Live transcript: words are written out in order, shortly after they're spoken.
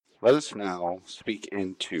Let us now speak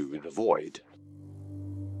into the void.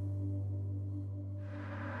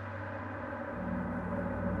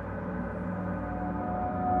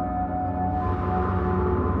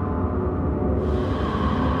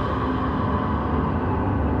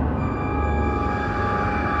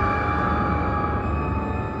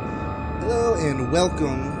 Hello and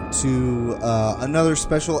welcome to another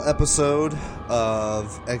special episode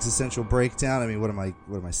of Existential Breakdown. I mean, what am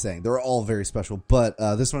I saying? They're all very special, but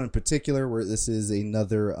this one in particular, where this is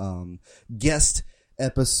another guest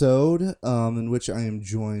episode in which I am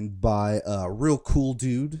joined by a real cool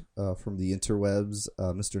dude from the interwebs,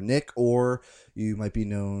 Mr. Nick, or you might be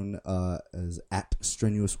known as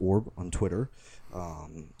 @StrenuousOrb on Twitter.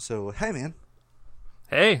 So, hey, man.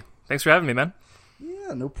 Hey, thanks for having me, man.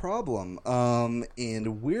 Yeah, no problem.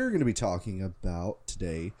 And we're going to be talking about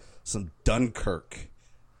today some Dunkirk.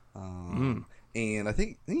 And I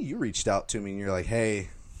think you reached out to me and you're like, hey,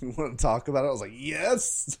 you want to talk about it? I was like,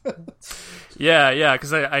 yes. Yeah,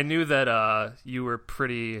 because I knew that you were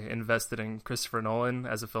pretty invested in Christopher Nolan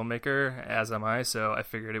as a filmmaker, as am I. So I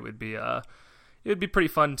figured it would be pretty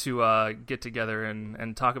fun to get together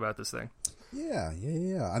and talk about this thing. Yeah.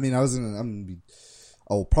 I mean,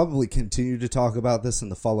 I'll probably continue to talk about this in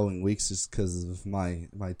the following weeks just because of my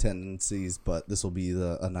tendencies, but this will be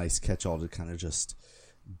a nice catch-all to kind of just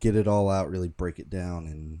get it all out, really break it down,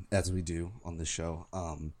 and as we do on this show.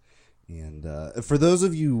 And for those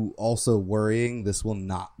of you also worrying, this will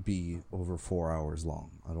not be over 4 hours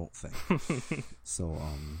long, I don't think. So,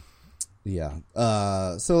 yeah.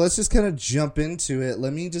 So let's just kind of jump into it.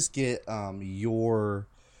 Let me just get your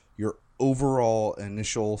overall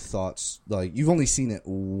initial thoughts. Like, you've only seen it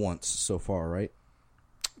once so far, right?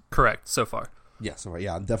 Correct, so far. Yeah, so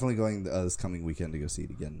yeah, I'm definitely going this coming weekend to go see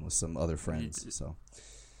it again with some other friends. So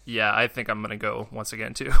yeah, I think I'm gonna go once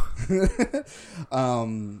again too.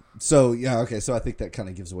 So yeah, okay, so I think that kind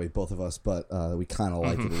of gives away both of us, but we kind of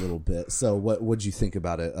like it a little bit. So what'd you think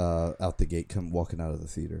about it out the gate, walking out of the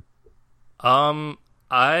theater?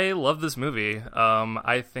 I love this movie.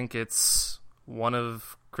 I think it's one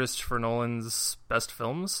of Christopher Nolan's best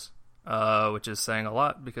films, which is saying a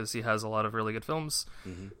lot because he has a lot of really good films.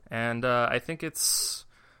 Mm-hmm. And I think it's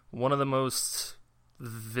one of the most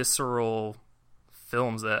visceral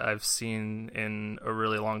films that I've seen in a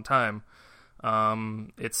really long time.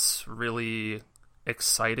 It's really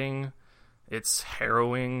exciting. It's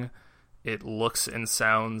harrowing. It looks and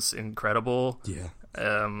sounds incredible. Yeah.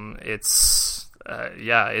 It's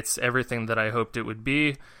everything that I hoped it would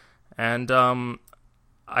be. And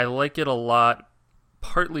I like it a lot,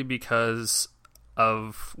 partly because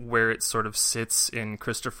of where it sort of sits in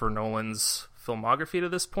Christopher Nolan's filmography to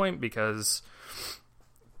this point, because,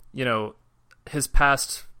 you know, his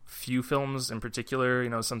past few films in particular, you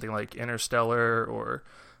know, something like Interstellar or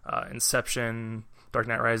Inception, Dark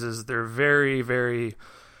Knight Rises, they're very, very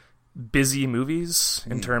busy movies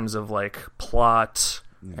in terms of, like, plot,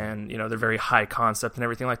 and, you know, they're very high concept and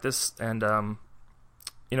everything like this. And,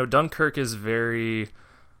 you know, Dunkirk is very...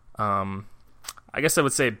 I guess I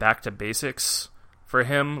would say back to basics for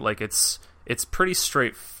him. Like, it's pretty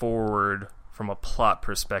straightforward from a plot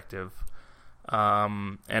perspective,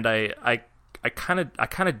 and I kind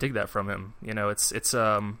of dig that from him. You know, it's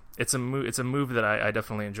a move that I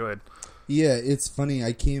definitely enjoyed. Yeah, it's funny.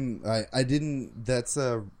 I didn't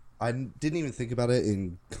even think about it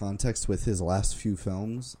in context with his last few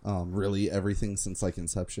films. Really, everything since like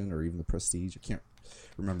Inception or even The Prestige. I can't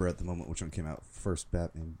remember at the moment which one came out first,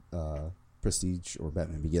 Batman Prestige or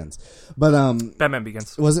Batman Begins, but Batman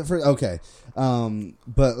Begins. Was it for okay?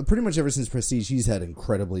 But pretty much ever since Prestige, he's had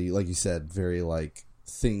incredibly, like you said, very like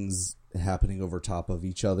things happening over top of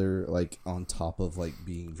each other, like on top of like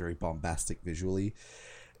being very bombastic visually.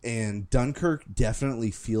 And Dunkirk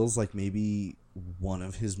definitely feels like maybe one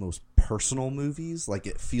of his most personal movies. Like,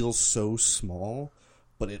 it feels so small,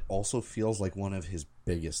 but it also feels like one of his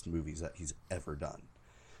biggest movies that he's ever done.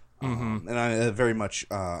 And I very much,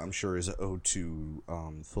 I'm sure, is an ode to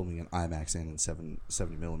filming in IMAX and in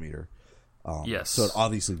 70 millimeter. Yes. So it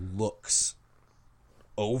obviously looks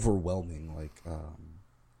overwhelming. Like,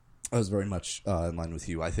 I was very much in line with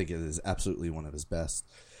you. I think it is absolutely one of his best.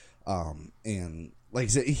 And like I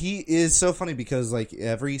said, he is so funny because like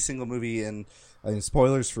every single movie, and I mean,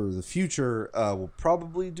 spoilers for the future, we'll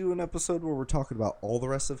probably do an episode where we're talking about all the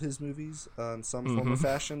rest of his movies in some form or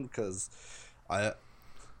fashion, because I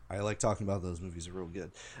like talking about those movies. Are real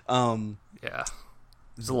good. Yeah,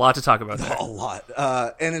 there's a lot to talk about there. A lot,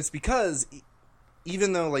 and it's because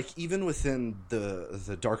even though, like, even within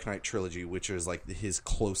the Dark Knight trilogy, which is like his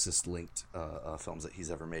closest linked films that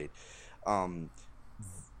he's ever made,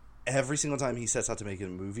 every single time he sets out to make a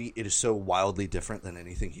movie, it is so wildly different than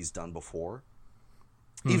anything he's done before.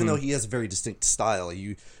 Even though he has a very distinct style,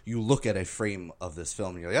 you look at a frame of this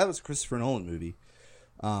film and you're like, yeah, that's a Christopher Nolan movie.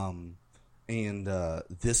 And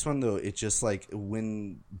this one, though, it just like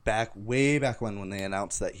way back when they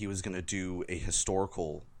announced that he was going to do a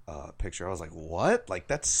historical picture, I was like, what? Like,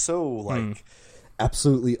 that's so like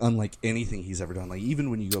absolutely unlike anything he's ever done. Like,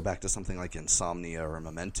 even when you go back to something like Insomnia or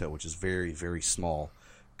Memento, which is very, very small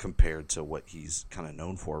compared to what he's kind of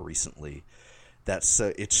known for recently, that's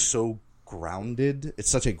it's so grounded. It's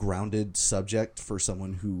such a grounded subject for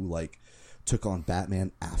someone who like took on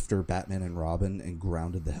Batman after Batman and Robin and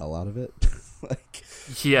grounded the hell out of it. Like,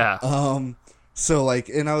 yeah. So like,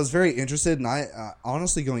 and I was very interested, and I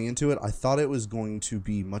honestly, going into it, I thought it was going to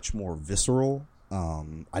be much more visceral.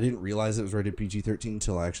 I didn't realize it was rated PG-13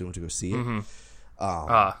 until I actually went to go see it.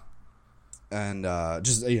 And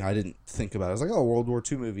just, you know, I didn't think about it. I was like, oh, World War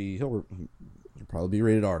II movie, he'll probably be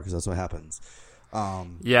rated R because that's what happens.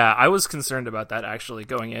 Yeah, I was concerned about that actually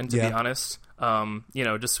going in, to be honest. You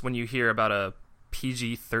know, just when you hear about a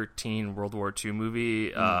PG-13 World War II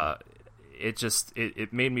movie,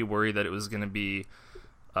 it made me worry that it was going to be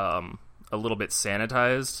a little bit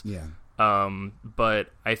sanitized. Yeah. But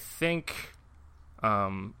I think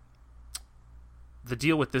the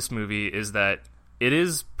deal with this movie is that it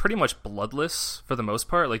is pretty much bloodless for the most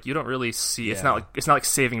part. Like, you don't really see it's not like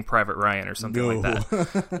Saving Private Ryan or something like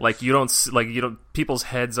that. Like, you don't people's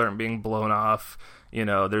heads aren't being blown off. You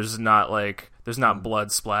know, there's not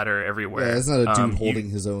blood splatter everywhere. Yeah, it's not a dude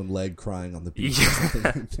holding his own leg crying on the beach or something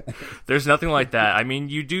like that. There's nothing like that. I mean,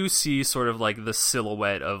 you do see sort of like the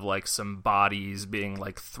silhouette of like some bodies being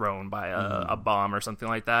like thrown by a bomb or something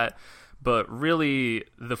like that. But really,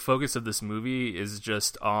 the focus of this movie is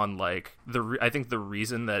just on like I think the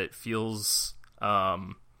reason that it feels,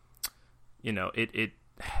 you know,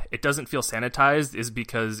 it doesn't feel sanitized is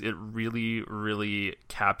because it really, really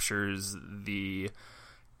captures the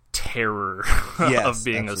terror of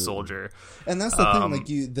being a soldier. And that's the thing,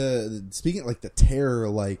 like speaking like the terror,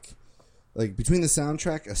 like between the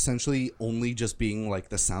soundtrack essentially only just being like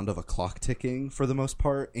the sound of a clock ticking for the most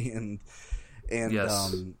part, and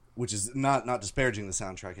yes. Which is not disparaging the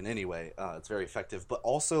soundtrack in any way. It's very effective. But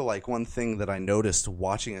also, like, one thing that I noticed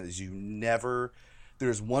watching it is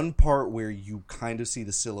there's one part where you kind of see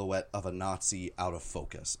the silhouette of a Nazi out of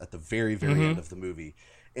focus at the very, very end of the movie.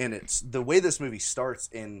 And it's the way this movie starts,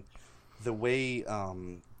 and the way,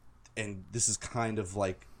 and this is kind of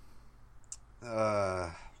like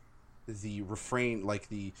the refrain, like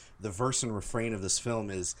the verse and refrain of this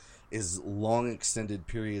film is long extended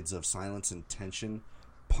periods of silence and tension,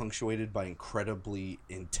 punctuated by incredibly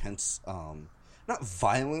intense, not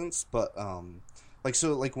violence, but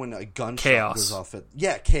like when a gunshot goes off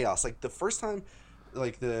chaos. Like the first time,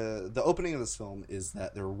 like the opening of this film is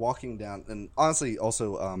that they're walking down, and honestly,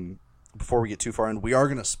 also before we get too far in, we are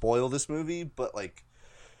going to spoil this movie, but like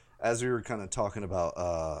as we were kind of talking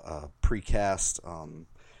about precast,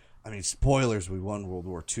 I mean, spoilers, we won World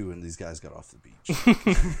War II and these guys got off the beach.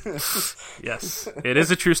 Yes. It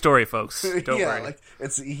is a true story, folks. Don't worry. Like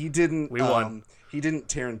we won. He didn't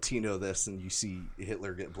Tarantino this and you see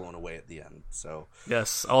Hitler get blown away at the end. So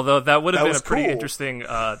yes, although that would have been a pretty cool. interesting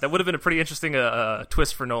that would have been a pretty interesting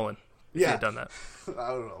twist for Nolan if he had done that. I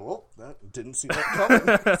don't know. Well, that didn't see that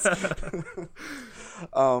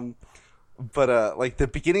coming. But like the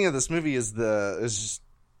beginning of this movie is just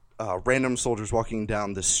random soldiers walking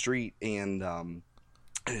down the street, and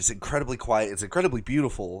it's incredibly quiet. It's incredibly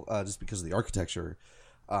beautiful, just because of the architecture.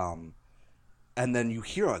 And then you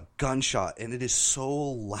hear a gunshot, and it is so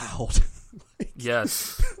loud. Like,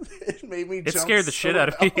 yes, it made me. It scared the shit out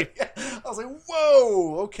of me. I was like,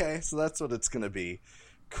 "Whoa, okay, so that's what it's gonna be."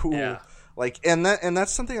 Cool. Yeah. Like, and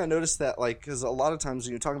that's something I noticed that, like, because a lot of times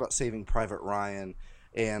when you're talking about Saving Private Ryan,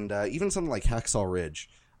 and even something like Hacksaw Ridge.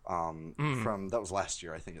 From that was last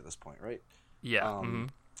year, I think, at this point, right? Yeah.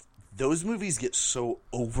 Those movies get so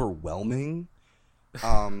overwhelming,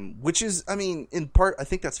 which is, I mean, in part, I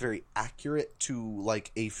think that's very accurate to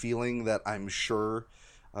like a feeling that I'm sure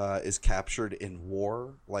is captured in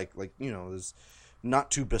war. Like you know, is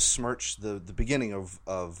not to besmirch the beginning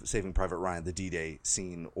of Saving Private Ryan, the D-Day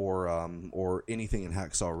scene, or anything in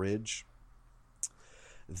Hacksaw Ridge.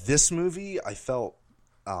 This movie, I felt.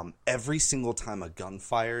 Every single time a gun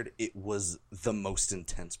fired, it was the most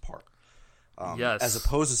intense part. Yes. As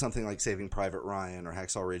opposed to something like Saving Private Ryan or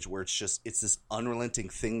Hacksaw Ridge, where it's this unrelenting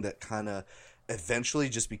thing that kind of eventually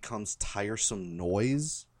just becomes tiresome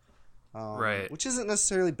noise. Right. Which isn't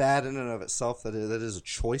necessarily bad in and of itself. That is a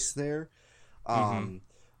choice there.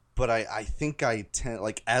 but I think I tend,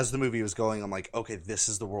 like, as the movie was going, I'm like, okay, this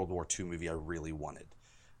is the World War II movie I really wanted.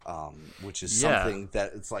 Which is something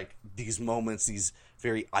that it's like these moments, these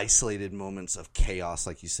very isolated moments of chaos,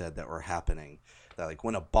 like you said, that were happening. That, like,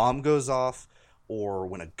 when a bomb goes off or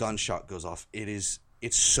when a gunshot goes off, it's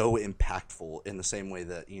so impactful in the same way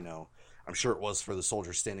that, you know, I'm sure it was for the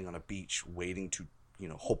soldier standing on a beach waiting to, you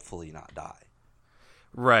know, hopefully not die.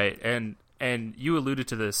 Right, and you alluded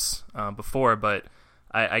to this before, but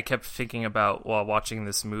I kept thinking about, while watching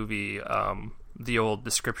this movie, the old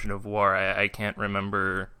description of war. I can't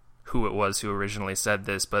remember who it was who originally said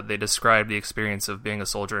this, but they described the experience of being a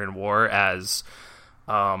soldier in war as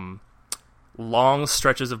long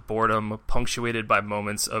stretches of boredom punctuated by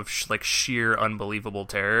moments of like sheer unbelievable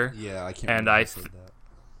terror. Yeah, I can't and remember who said that.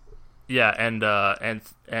 Yeah,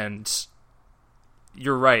 and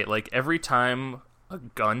you're right. Like, every time a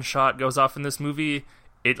gunshot goes off in this movie,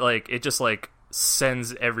 it just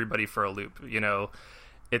sends everybody for a loop. You know,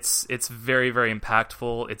 it's very, very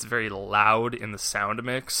impactful. It's very loud in the sound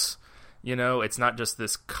mix. You know, it's not just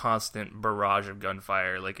this constant barrage of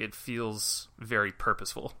gunfire. Like, it feels very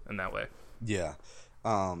purposeful in that way. Yeah.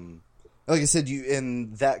 Like I said,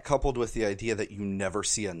 and that coupled with the idea that you never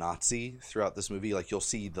see a Nazi throughout this movie, like, you'll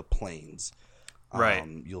see the planes. Right.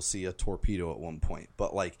 You'll see a torpedo at one point,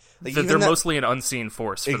 but like they're mostly an unseen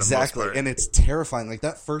force for exactly, the most part. And it's terrifying. Like,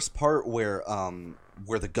 that first part where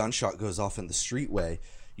the gunshot goes off in the streetway,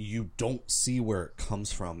 you don't see where it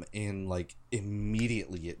comes from, and like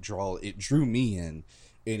immediately it drew me in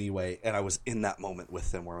anyway, and I was in that moment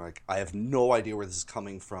with them where I'm like, I have no idea where this is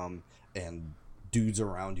coming from, and dudes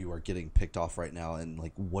around you are getting picked off right now, and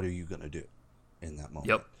like, what are you gonna do in that moment?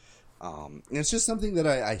 Yep. And it's just something that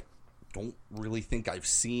I don't really think I've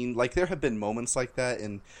seen. Like, there have been moments like that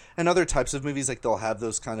in other types of movies. Like, they'll have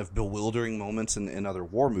those kind of bewildering moments in other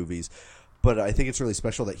war movies. But I think it's really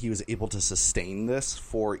special that he was able to sustain this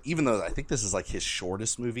for, even though I think this is like his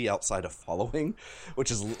shortest movie outside of Following, which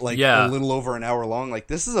is like a little over an hour long. Like,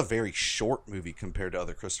 this is a very short movie compared to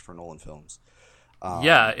other Christopher Nolan films.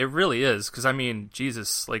 Yeah, it really is. Because, I mean,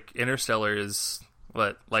 Jesus, like, Interstellar is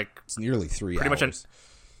what, like, it's nearly 3 pretty hours. Much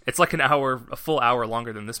it's like a full hour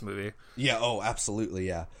longer than this movie. Yeah. Oh, absolutely.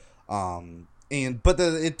 Yeah. And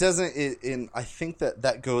it doesn't. And I think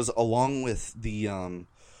that goes along with the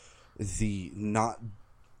not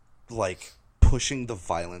like pushing the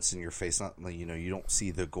violence in your face. Not, you know, you don't see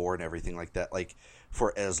the gore and everything like that. Like,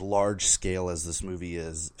 for as large scale as this movie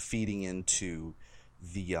is, feeding into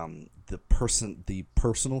the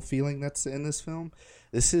personal feeling that's in this film.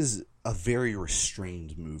 This is a very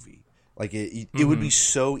restrained movie. Like, it would be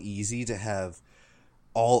so easy to have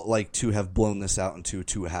blown this out into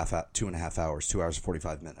 2.5 hours, 2 hours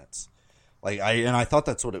 45 minutes. Like, I thought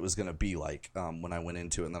that's what it was going to be like when I went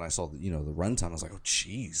into it, and then I saw the runtime. I was like, oh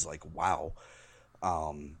geez, like, wow.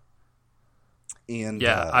 And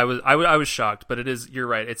yeah, I was shocked, but you're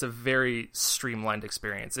right. It's a very streamlined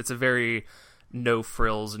experience. It's a very no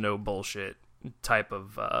frills, no bullshit type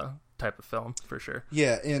of film, for sure.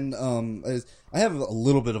 Yeah, and I have a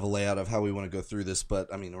little bit of a layout of how we want to go through this,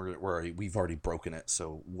 but I mean, we've already broken it,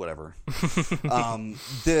 so whatever.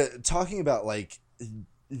 Talking about, like,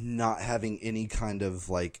 not having any kind of,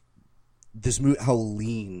 like, this how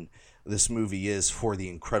lean this movie is for the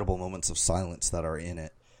incredible moments of silence that are in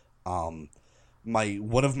it. One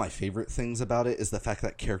of my favorite things about it is the fact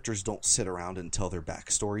that characters don't sit around and tell their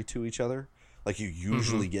backstory to each other, like you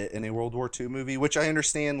usually get in a World War II movie, which I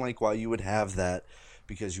understand, like, why you would have that,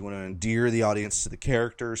 because you want to endear the audience to the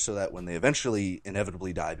characters so that when they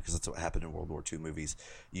inevitably die, because that's what happened in World War II movies,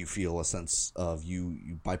 you feel a sense of,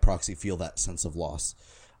 you by proxy feel that sense of loss,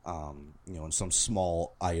 in some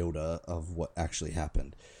small iota of what actually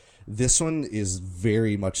happened. This one is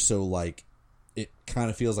very much so, like, it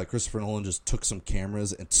kind of feels like Christopher Nolan just took some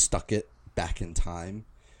cameras and stuck it back in time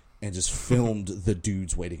and just filmed the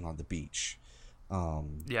dudes waiting on the beach.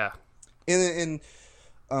 Yeah. And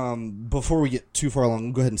before we get too far along,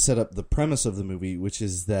 we'll go ahead and set up the premise of the movie, which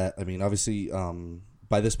is that, I mean, obviously,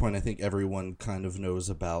 by this point, I think everyone kind of knows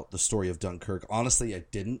about the story of Dunkirk. Honestly, I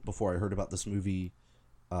didn't before I heard about this movie,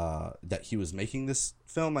 that he was making this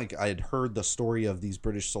film. Like, I had heard the story of these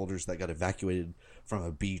British soldiers that got evacuated from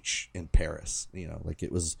a beach in Paris. Like,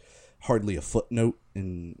 it was hardly a footnote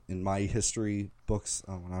in my history books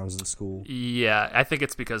when I was in school. Yeah, I think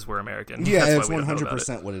it's because we're American. Yeah, that's it's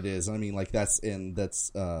 100% what it is. I mean, like, that's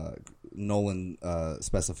Nolan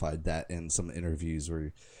specified that in some interviews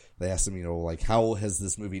where they asked him, like, how has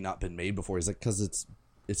this movie not been made before? He's like, because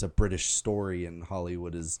it's a British story and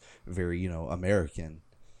Hollywood is very, American.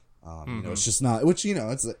 It's just not, which,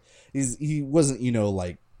 he wasn't,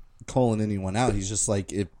 like, calling anyone out. He's just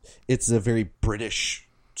like it's a very British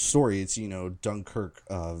story. It's Dunkirk.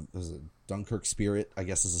 Dunkirk spirit, I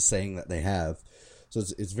guess, is a saying that they have. So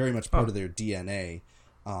it's very much part of their DNA.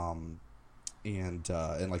 And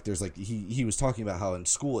like there's like he was talking about how in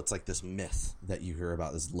school it's like this myth that you hear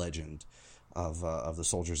about, this legend of the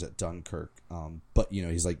soldiers at Dunkirk. But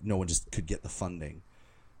he's like, no one just could get the funding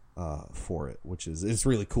for it, which is, it's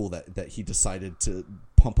really cool that he decided to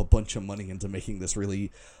pump a bunch of money into making this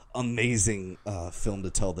really amazing film to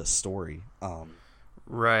tell this story.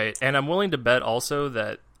 Right. And I'm willing to bet also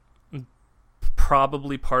that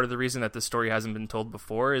probably part of the reason that this story hasn't been told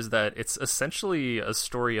before is that it's essentially a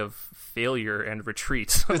story of failure and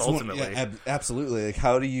retreat, ultimately. Absolutely. Like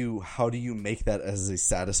how do you make that as a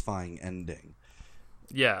satisfying ending?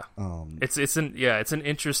 Yeah. It's an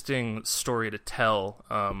interesting story to tell,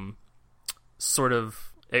 sort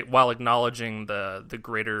of while acknowledging the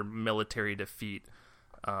greater military defeat,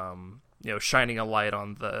 shining a light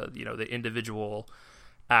on the individual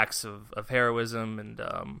acts of heroism and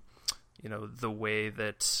the way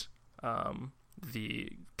that the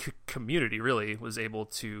community really was able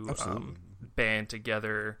to band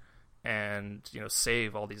together and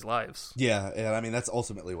save all these lives. Yeah, and I mean that's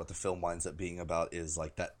ultimately what the film winds up being about, is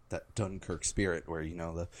like that Dunkirk spirit, where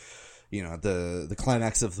the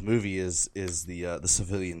climax of the movie is the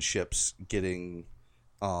civilian ships getting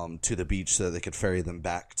to the beach so that they could ferry them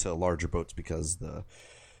back to larger boats, because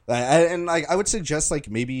I would suggest, like,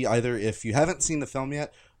 maybe either if you haven't seen the film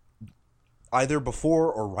yet, either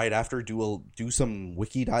before or right after, do some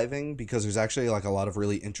wiki diving, because there's actually like a lot of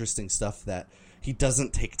really interesting stuff that he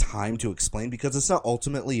doesn't take time to explain, because it's not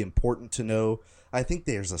ultimately important to know. I think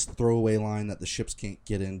there's a throwaway line that the ships can't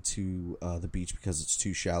get into the beach because it's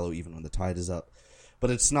too shallow even when the tide is up, but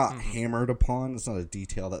it's not hammered upon. It's not a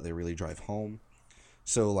detail that they really drive home.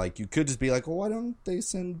 So like you could just be like, well, why don't they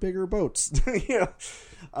send bigger boats?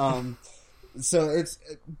 So it's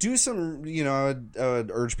do some, I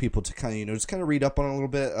would urge people to kind of, just kind of read up on it a little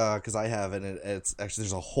bit, because I have, and it's actually,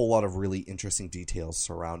 there's a whole lot of really interesting details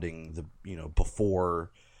surrounding the,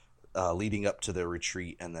 before, leading up to the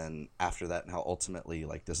retreat, and then after that, and how ultimately,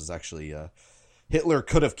 like, this is actually, Hitler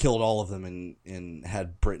could have killed all of them and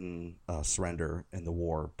had Britain surrender in the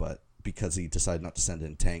war, but because he decided not to send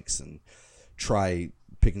in tanks and try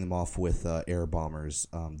picking them off with air bombers,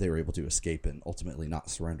 they were able to escape and ultimately not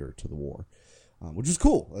surrender to the war, which is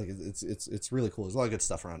cool. Like it's really cool. There's a lot of good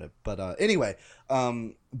stuff around it. But anyway,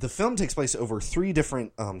 the film takes place over 3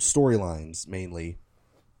 different storylines mainly.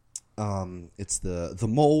 It's the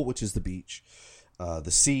mole, which is the beach,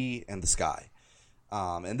 the sea, and the sky.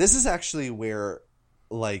 And this is actually where,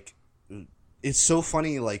 like, it's so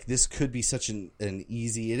funny. Like, this could be such an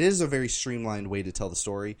easy. It is a very streamlined way to tell the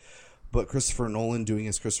story. But Christopher Nolan, doing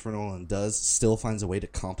as Christopher Nolan does, still finds a way to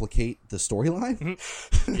complicate the storyline.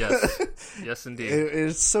 Mm-hmm. Yes, indeed.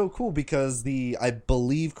 It's so cool because I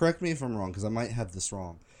believe, correct me if I'm wrong, because I might have this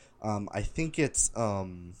wrong. I think it's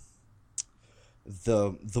the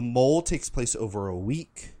mole takes place over a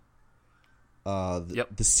week. The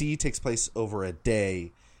sea takes place over a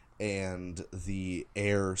day, and the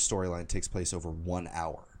air storyline takes place over 1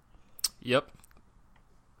 hour. Yep.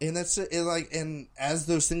 And that's it. And as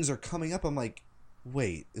those things are coming up, I'm like,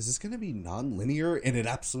 wait, is this going to be non-linear? And it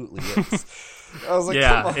absolutely is. I was like,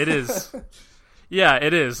 yeah, come on. It is. Yeah,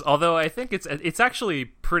 it is. Although I think it's actually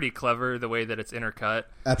pretty clever the way that it's intercut.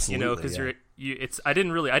 Absolutely, because I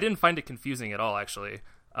didn't find it confusing at all, actually.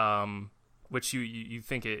 Which you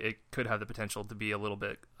think it could have the potential to be a little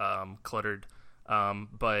bit cluttered,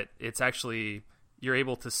 but it's actually, you're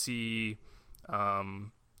able to see.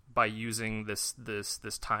 By using this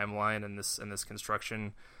timeline and this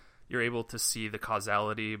construction, you're able to see the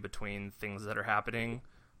causality between things that are happening,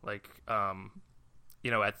 like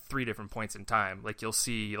at 3 different points in time. Like, you'll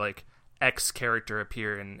see like X character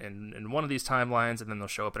appear in one of these timelines, and then they'll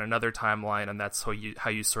show up in another timeline, and that's how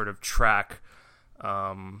you sort of track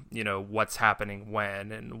what's happening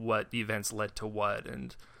when and what events led to what.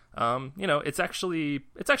 And it's actually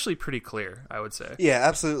pretty clear, I would say. Yeah,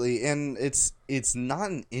 absolutely. And it's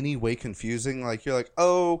not in any way confusing. Like, you're like,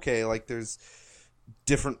 oh, okay, like there's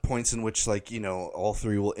different points in which, like, all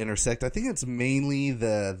 3 will intersect. I think it's mainly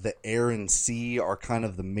the air and sea are kind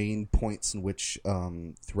of the main points in which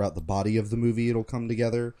throughout the body of the movie it'll come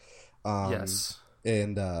together. Yes.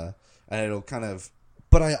 And it'll kind of,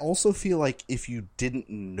 but I also feel like if you didn't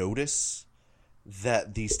notice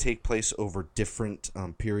that these take place over different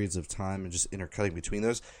periods of time and just intercutting between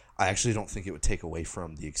those, I actually don't think it would take away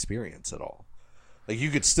from the experience at all. Like, you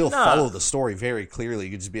could still follow the story very clearly.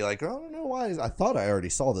 You could just be like, oh, I don't know why. I thought I already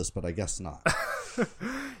saw this, but I guess not.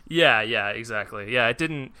 Yeah, exactly. Yeah, it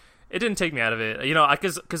didn't. It didn't take me out of it, you know,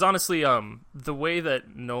 because honestly, the way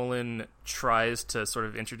that Nolan tries to sort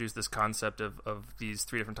of introduce this concept of these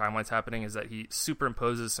three different timelines happening is that he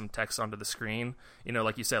superimposes some text onto the screen, you know,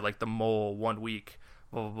 like you said, like the mole 1 week,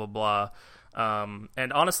 blah blah blah blah.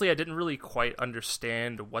 And honestly, I didn't really quite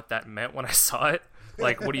understand what that meant when I saw it.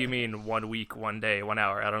 Like, what do you mean 1 week, 1 day, 1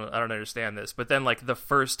 hour? I don't understand this. But then, like, the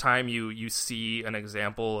first time you see an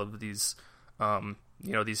example of these,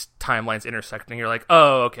 you know, these timelines intersecting, you're like,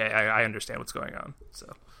 oh, okay, I understand what's going on.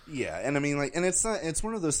 So yeah, and I mean, like, and it's not, it's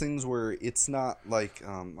one of those things where it's not like,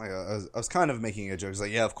 I was kind of making a joke. It's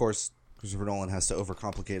like, yeah, of course, Christopher Nolan has to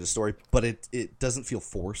overcomplicate a story, but it doesn't feel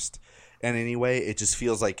forced in any way. It just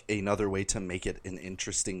feels like another way to make it an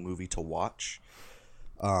interesting movie to watch.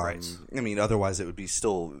 Right. I mean, otherwise it would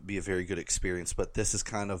still be a very good experience, but this is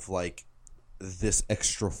kind of like this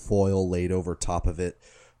extra foil laid over top of it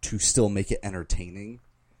to still make it entertaining,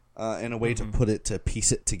 in a way to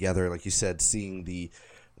piece it together. Like you said, seeing the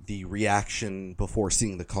reaction before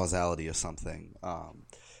seeing the causality of something, and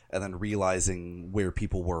then realizing where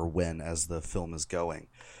people were when as the film is going.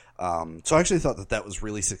 So I actually thought that was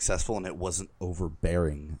really successful, and it wasn't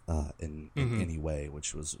overbearing in any way,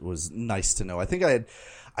 which was nice to know. I think I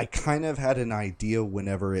kind of had an idea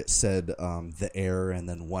whenever it said the air and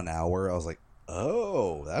then 1 hour. I was like,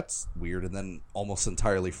 oh, that's weird, and then almost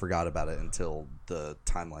entirely forgot about it until the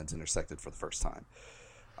timelines intersected for the first time.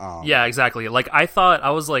 Yeah, exactly. Like, I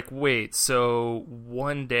was like, wait, so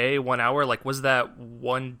 1 day, 1 hour? Like, was that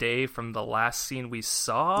 1 day from the last scene we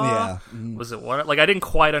saw? Yeah. Was it one? Like, I didn't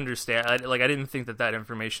quite understand. I didn't think that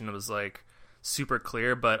information was, like, super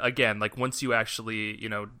clear. But, again, like, once you actually, you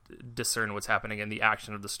know, discern what's happening in the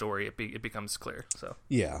action of the story, it becomes clear. So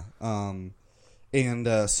yeah. On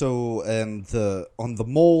the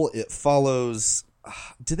mole, it follows...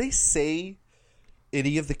 did they say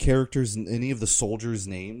any of the characters and any of the soldiers'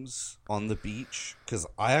 names on the beach? Because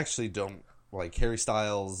I actually don't, like Harry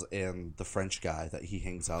Styles and the French guy that he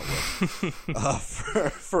hangs out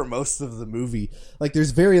with for most of the movie. Like,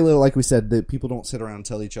 there's very little, like we said, that people don't sit around and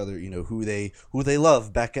tell each other, you know, who they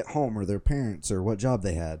love back at home, or their parents, or what job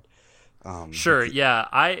they had. Sure,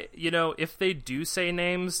 yeah. You know, if they do say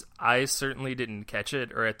names, I certainly didn't catch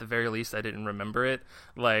it, or at the very least, I didn't remember it.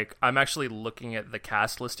 Like, I'm actually looking at the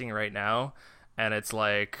cast listing right now, and it's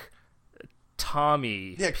like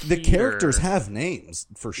Tommy. Yeah, Peter. the characters have names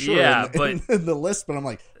for sure. Yeah, in the list, but I'm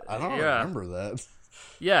like, I don't remember that.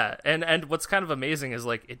 Yeah, and what's kind of amazing is,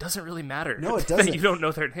 like, it doesn't really matter. No, it doesn't. You don't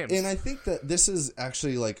know their names. And I think that this is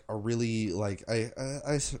actually, like, a really, like, I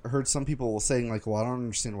heard some people saying, like, well, I don't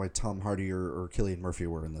understand why Tom Hardy or Cillian Murphy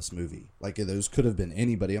were in this movie. Like, those could have been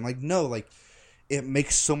anybody. I'm like, no, like, it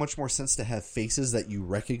makes so much more sense to have faces that you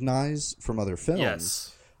recognize from other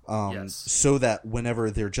films. Yes. So that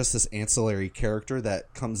whenever they're just this ancillary character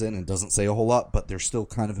that comes in and doesn't say a whole lot, but they're still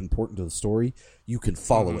kind of important to the story, you can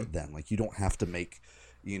follow it then. Like, you don't have to make,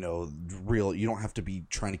 you know, you don't have to be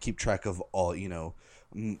trying to keep track of all, you know,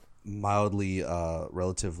 mildly,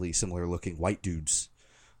 relatively similar looking white dudes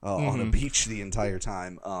on a beach the entire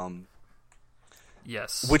time.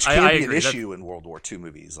 Yes. Which can be agree. an issue in World War II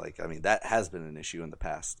movies. Like, I mean, that has been an issue in the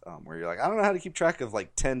past, where you're like, I don't know how to keep track of,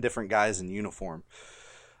 like, 10 different guys in uniform.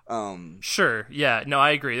 Sure. Yeah. No, I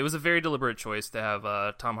agree. It was a very deliberate choice to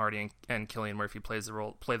have Tom Hardy and Cillian Murphy play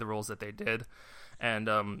the roles that they did, and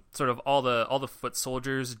sort of all the foot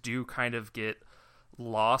soldiers do kind of get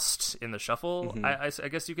lost in the shuffle. I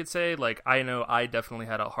guess you could say. Like, I know I definitely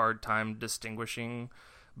had a hard time distinguishing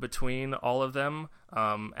between all of them,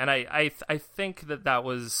 and I think that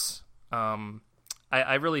was.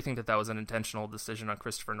 I really think that was an intentional decision on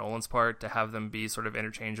Christopher Nolan's part to have them be sort of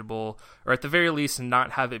interchangeable, or at the very least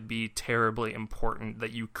not have it be terribly important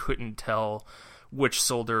that you couldn't tell which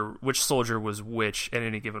soldier was which at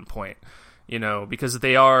any given point. You know, because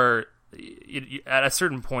they are, at a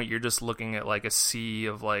certain point, you're just looking at, like, a sea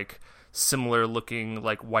of, like, similar looking,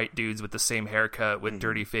 like, white dudes with the same haircut with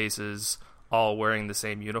dirty faces, all wearing the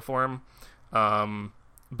same uniform.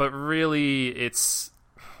 But really, it's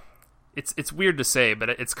weird to say, but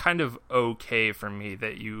it's kind of okay for me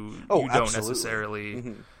that you don't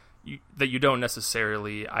necessarily that you don't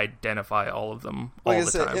necessarily identify all of them all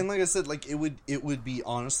the time. And like I said, like, it would be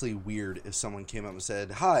honestly weird if someone came up and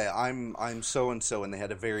said, "Hi, I'm so and so," and they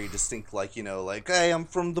had a very distinct, like, you know, like, "Hey, I'm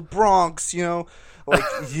from the Bronx," you know, like.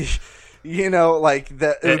 You know, like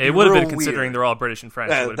that. It would have been, considering they're all British and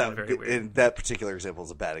French. It would have been very weird. And that particular example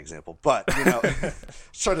is a bad example, but, you know,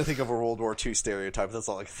 trying to think of a World War II stereotype. That's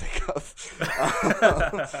all I can think of.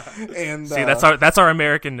 And see, that's our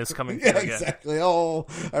Americanness coming through again. Exactly. Oh,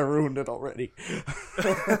 I ruined it already.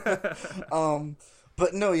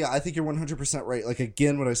 But no, yeah, I think you're 100% right. Like,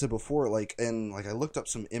 again, what I said before, like, and like I looked up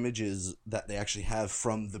some images that they actually have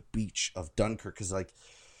from the beach of Dunkirk, because like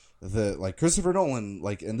Christopher Nolan,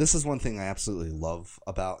 like, and this is one thing I absolutely love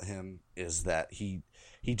about him, is that he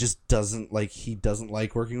just doesn't like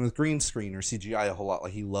working with green screen or CGI a whole lot.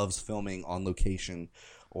 Like, he loves filming on location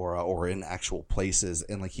or in actual places,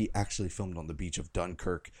 and like he actually filmed on the beach of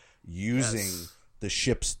Dunkirk using the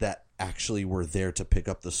ships that actually were there to pick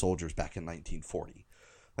up the soldiers back in 1940.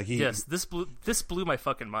 Like, this blew my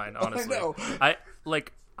fucking mind, honestly. I know.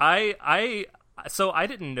 So I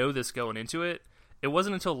didn't know this going into it. It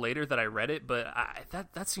wasn't until later that I read it, but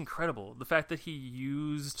that's incredible. The fact that he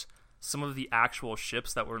used some of the actual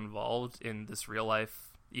ships that were involved in this real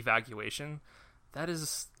life evacuation, that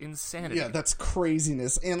is insanity. Yeah, that's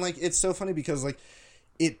craziness. And like, it's so funny because like,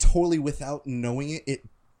 it totally, without knowing it,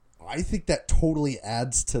 I think that totally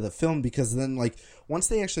adds to the film, because then like once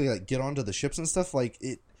they actually like get onto the ships and stuff, like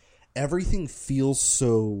everything feels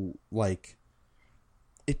so like,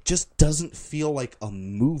 it just doesn't feel like a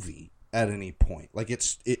movie at any point. Like,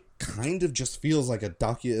 it kind of just feels like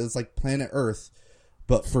it's like Planet Earth,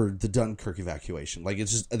 but for the Dunkirk evacuation. Like,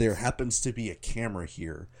 it's just, there happens to be a camera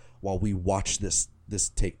here while we watch this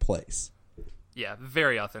take place. Yeah,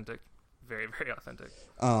 very authentic. Very, very authentic.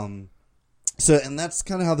 So, and that's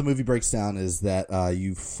kind of how the movie breaks down, is that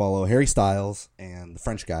you follow Harry Styles and the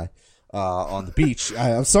French guy on the beach.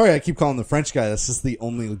 I'm sorry I keep calling him the French guy. That's just the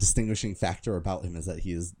only distinguishing factor about him, is that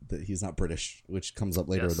he's not British, which comes up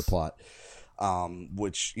later in the plot.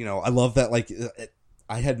 Which, you know, I love that. Like,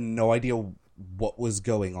 I had no idea what was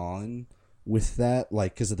going on with that.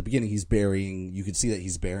 Like, because at the beginning you could see that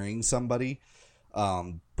he's burying somebody.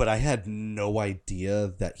 But I had no idea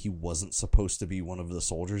that he wasn't supposed to be one of the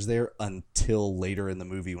soldiers there until later in the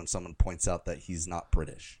movie, when someone points out that he's not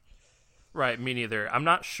British. Right, me neither. I'm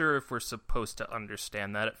not sure if we're supposed to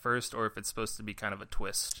understand that at first, or if it's supposed to be kind of a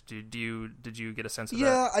twist. Did you get a sense of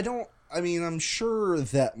that? Yeah, I'm sure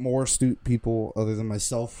that more astute people other than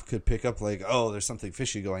myself could pick up, like, oh, there's something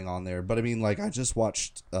fishy going on there. But I mean, like, I just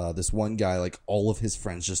watched this one guy, like, all of his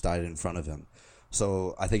friends just died in front of him.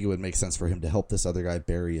 So I think it would make sense for him to help this other guy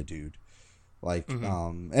bury a dude. Like,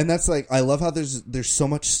 and that's like, I love how there's so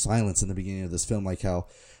much silence in the beginning of this film, like how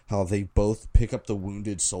they both pick up the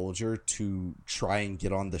wounded soldier to try and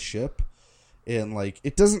get on the ship. And like,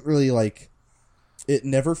 it doesn't really, like, it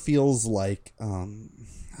never feels like, I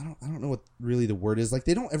don't know what really the word is. Like,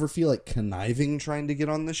 they don't ever feel like conniving trying to get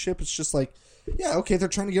on the ship. It's just like, yeah, okay, they're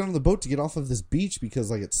trying to get on the boat to get off of this beach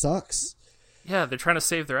because, like, it sucks. Yeah, they're trying to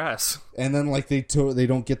save their ass. And then, like, they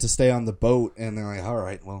don't get to stay on the boat, and they're like, all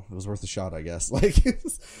right, well, it was worth a shot, I guess. Like,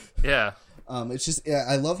 yeah. It's just, yeah,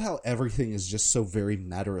 I love how everything is just so very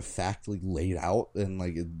matter-of-factly laid out, and,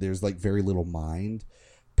 like, there's, like, very little mind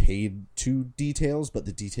paid to details, but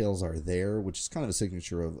the details are there, which is kind of a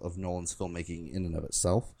signature of Nolan's filmmaking in and of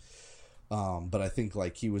itself. But I think,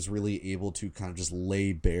 like, he was really able to kind of just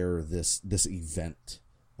lay bare this event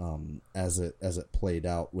as it played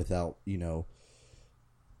out, without, you know,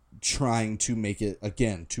 trying to make it,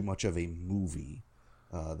 again, too much of a movie,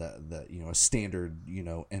 that you know, a standard, you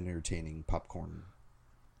know, entertaining popcorn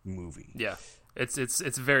movie. Yeah, it's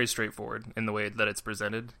very straightforward in the way that it's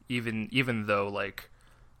presented, even though, like,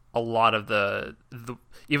 a lot of the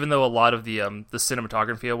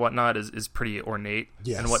cinematography and whatnot is pretty ornate,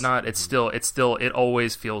 yes, and whatnot. It's still it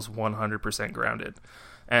always feels 100% grounded.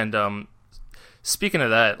 And speaking of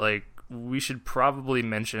that, like, we should probably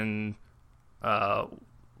mention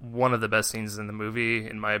one of the best scenes in the movie,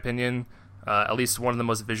 in my opinion. At least one of the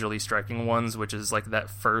most visually striking ones, which is like that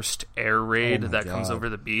first air raid that comes over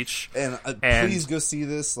the beach. And please go see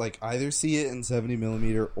this. Like, either see it in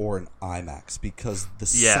 70mm or in IMAX, because the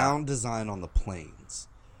sound design on the planes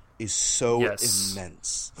is so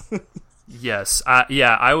immense. Yes,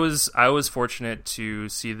 I was fortunate to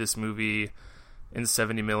see this movie in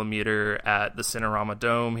 70mm at the Cinerama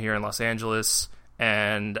Dome here in Los Angeles,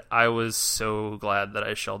 and I was so glad that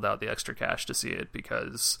I shelled out the extra cash to see it,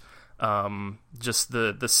 because just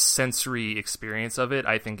the sensory experience of it,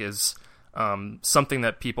 I think, is something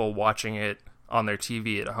that people watching it on their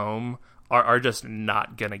TV at home are just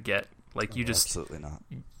not gonna get. Like, you just absolutely not.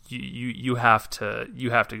 You have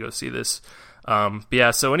to go see this. But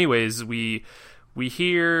yeah. So, anyways, we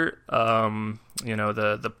hear you know,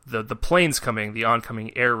 the planes coming, the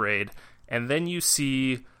oncoming air raid, and then you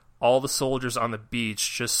see all the soldiers on the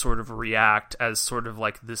beach just sort of react as sort of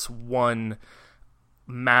like this one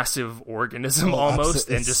massive organism almost,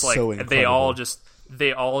 and just like so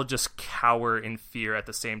they all just cower in fear at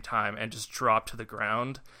the same time and just drop to the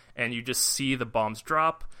ground, and you just see the bombs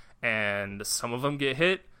drop, and some of them get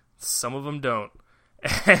hit, some of them don't,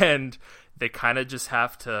 and they kind of just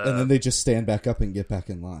have to. And then they just stand back up and get back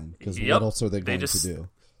in line, because what else are they going to do?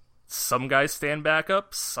 Some guys stand back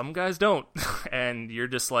up, some guys don't, and you're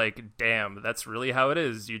just like, damn, that's really how it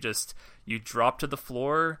is. You drop to the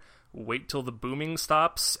floor, wait till the booming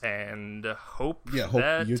stops, and hope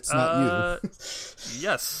that it's not you.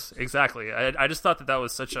 Yes, exactly. I just thought that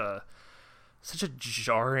was such a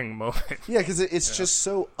jarring moment. Yeah, because it's just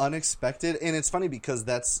so unexpected, and it's funny because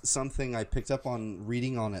that's something I picked up on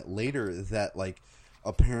reading on it later, that like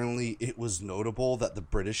apparently it was notable that the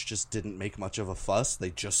British just didn't make much of a fuss. They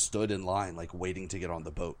just stood in line, like waiting to get on the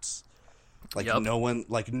boats. Like no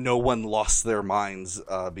one lost their minds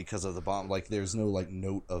because of the bomb. Like there's no like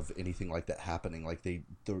note of anything like that happening. Like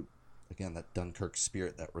again, that Dunkirk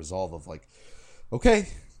spirit, that resolve of like, okay,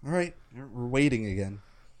 all right, we're waiting again.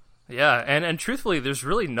 Yeah, and truthfully, there's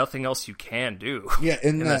really nothing else you can do. Yeah,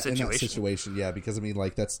 in that situation, yeah, because I mean,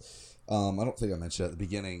 like that's. I don't think I mentioned at the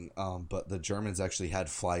beginning, but the Germans actually had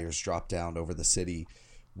flyers drop down over the city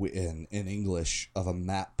in English of a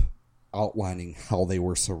map outlining how they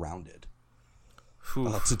were surrounded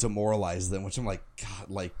to demoralize them. Which I'm like, God,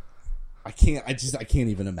 like I can't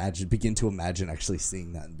even begin to imagine actually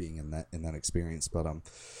seeing that and being in that experience. But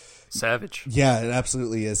savage. Yeah, it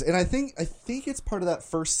absolutely is. And I think it's part of that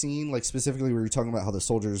first scene, like specifically where you're talking about how the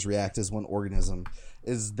soldiers react as one organism,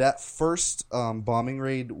 is that first bombing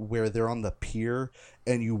raid where they're on the pier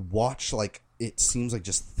and you watch, like, it seems like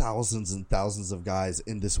just thousands and thousands of guys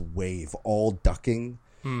in this wave all ducking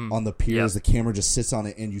on the pier as the camera just sits on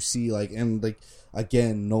it, and you see, like, and like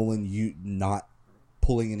again, Nolan, you not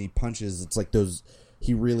pulling any punches. It's like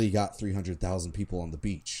he really got 300,000 people on the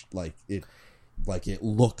beach. Like it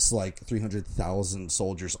looks like 300,000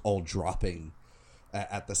 soldiers all dropping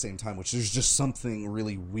at the same time, which there's just something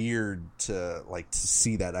really weird to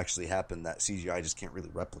see that actually happen, that CGI just can't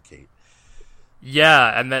really replicate.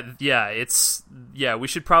 Yeah, and we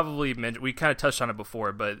should probably mention, we kind of touched on it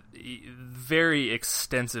before, but very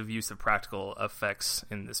extensive use of practical effects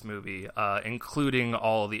in this movie, including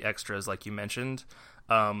all the extras like you mentioned.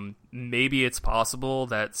 Maybe it's possible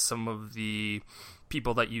that some of the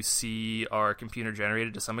people that you see are computer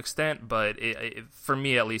generated to some extent, but for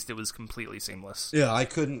me at least, it was completely seamless. Yeah, I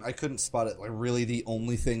couldn't spot it. Like, really, the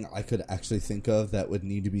only thing I could actually think of that would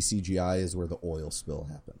need to be CGI is where the oil spill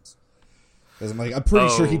happens. Because I'm pretty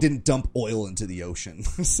sure he didn't dump oil into the ocean.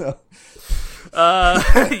 So,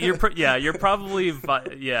 you're probably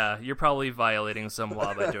violating some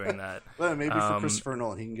law by doing that. Well, maybe for Christopher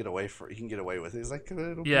Nolan, he can get away with it. He's like,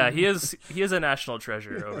 he is a national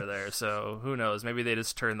treasure over there. So who knows? Maybe they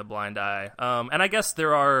just turn the blind eye. And I guess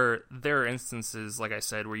there are instances, like I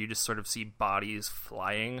said, where you just sort of see bodies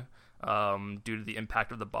flying due to the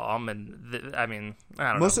impact of the bomb, and I mean, I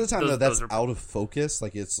don't know. Most of the time, that's out of focus.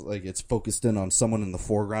 Like it's focused in on someone in the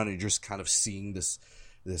foreground, and you're just kind of seeing this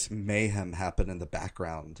mayhem happen in the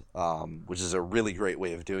background, which is a really great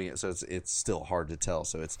way of doing it. So it's still hard to tell.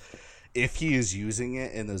 So if he is using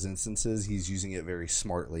it in those instances, he's using it very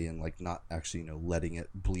smartly and like not actually letting it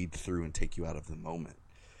bleed through and take you out of the moment.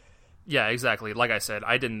 Yeah, exactly. Like I said,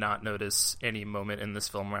 I did not notice any moment in this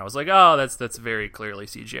film where I was like, "Oh, that's very clearly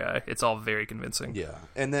CGI." It's all very convincing. Yeah,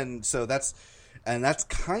 and then that's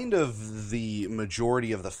kind of the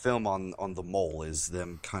majority of the film on the mole, is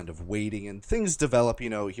them kind of waiting, and things develop.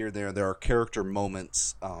 Here there are character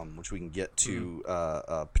moments, which we can get to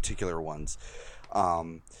particular ones.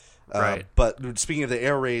 Right. But speaking of the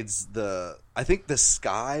air raids, I think the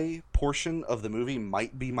sky portion of the movie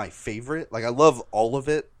might be my favorite. Like, I love all of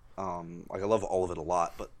it. I love all of it a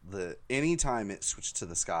lot, but anytime it switched to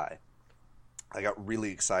the sky, I got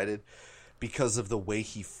really excited because of the way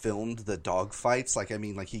he filmed the dogfights. Like, I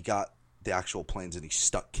mean, like, he got the actual planes and he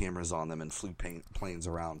stuck cameras on them and flew planes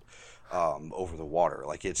around over the water.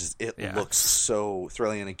 Like, it looks so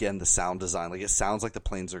thrilling. And again, the sound design, like, it sounds like the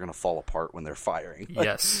planes are going to fall apart when they're firing.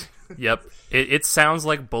 Yes. Yep. It sounds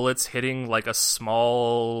like bullets hitting like a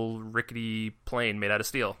small rickety plane made out of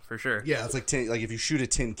steel, for sure. Yeah, it's like if you shoot a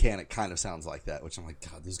tin can, it kind of sounds like that, which I'm like,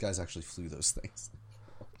 God, these guys actually flew those things.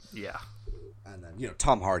 Yeah. And then,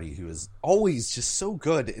 Tom Hardy, who is always just so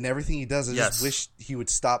good in everything he does. I just wish he would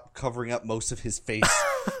stop covering up most of his face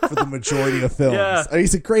for the majority of films. Yeah. I mean,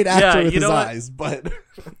 he's a great actor with his eyes, but...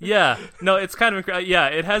 Yeah. No, it's kind of... Yeah,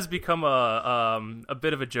 it has become a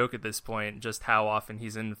bit of a joke at this point, just how often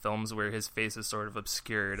he's in films where his face is sort of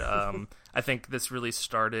obscured. I think this really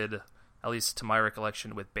started, at least to my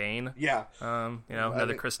recollection, with Bane. Yeah.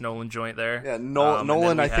 Another Chris Nolan joint there. Yeah,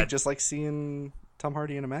 Nolan, I think, just like seeing Tom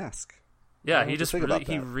Hardy in a mask. Yeah, I he have to just think really, about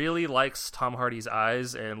he that. really likes Tom Hardy's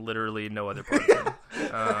eyes and literally no other part of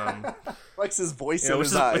him. Likes his voice You know, and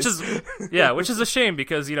his eyes. which is a shame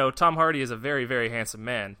because Tom Hardy is a very, very handsome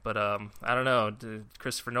man. But I don't know,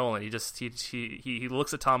 Christopher Nolan. He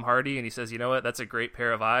looks at Tom Hardy and he says, you know what, that's a great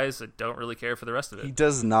pair of eyes. I don't really care for the rest of it. He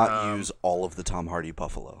does not use all of the Tom Hardy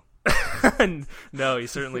buffalo. No, he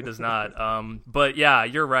certainly does not. But yeah,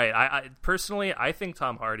 you're right. I personally, I think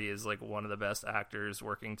Tom Hardy is like one of the best actors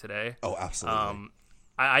working today. Oh, absolutely.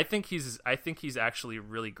 I think he's actually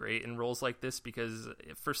really great in roles like this because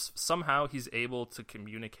somehow he's able to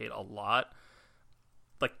communicate a lot,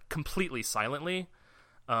 like completely silently.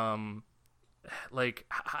 Like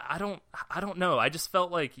I don't know. I just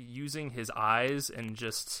felt like using his eyes and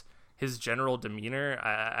just his general demeanor,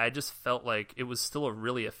 I just felt like it was still a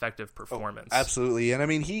really effective performance. Oh, absolutely. And I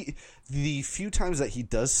mean, the few times that he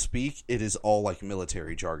does speak, it is all like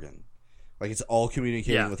military jargon. Like it's all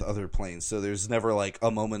communicating with other planes. So there's never like a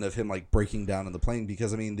moment of him like breaking down in the plane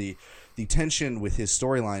because I mean the tension with his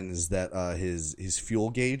storyline is that his fuel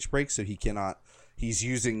gauge breaks, so he's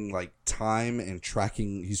using like time and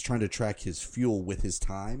tracking. He's trying to track his fuel with his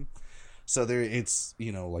time. So it's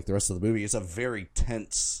like the rest of the movie, it's a very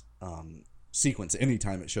tense sequence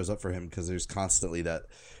anytime it shows up for him because there's constantly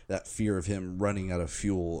that fear of him running out of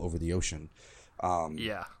fuel over the ocean.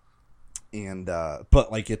 And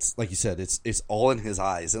but like it's like you said, it's all in his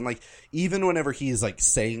eyes, and like even whenever he is like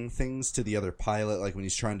saying things to the other pilot, like when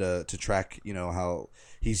he's trying to track, how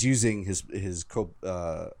he's using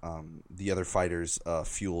the other fighter's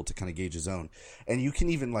fuel to kind of gauge his own, and you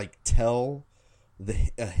can even like tell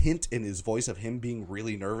a hint in his voice of him being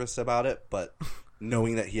really nervous about it, but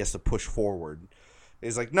knowing that he has to push forward.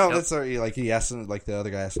 He's like, no, that's already, like he asked him, like the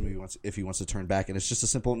other guy asked him if he wants to turn back, and it's just a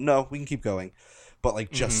simple no, we can keep going. But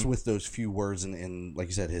like just with those few words and like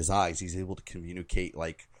you said, his eyes, he's able to communicate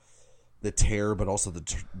like the terror, but also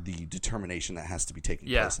the determination that has to be taking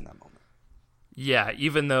place in that moment. Yeah,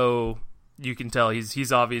 even though you can tell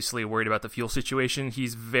he's obviously worried about the fuel situation,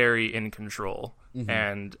 he's very in control,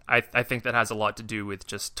 and I think that has a lot to do with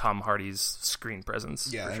just Tom Hardy's screen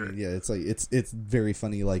presence. Yeah, for sure. it's like it's very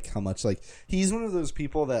funny, like how much like he's one of those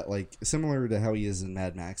people that like similar to how he is in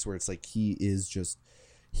Mad Max, where it's like he's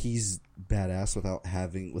badass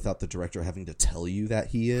without the director having to tell you that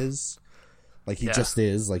he is. Like he just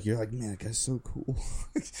is. Like you're like, man, that guy's so cool.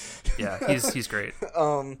 Yeah, he's great.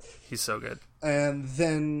 He's so good. And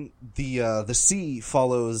then the sea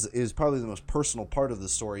is probably the most personal part of the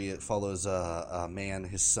story. It follows a man,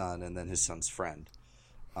 his son, and then his son's friend.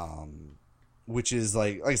 Which is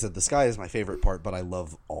like I said, the sky is my favorite part, but I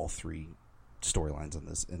love all three storylines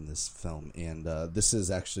in this film. And this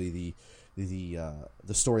is actually the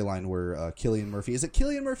storyline where Cillian Murphy. Is it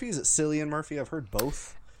Cillian Murphy? Is it Cillian Murphy? I've heard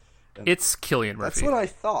both. And it's Cillian Murphy. That's what I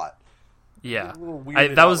thought. Yeah, a little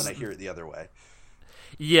weirded out when I hear it the other way.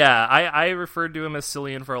 Yeah, I referred to him as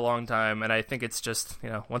Cillian for a long time, and I think it's just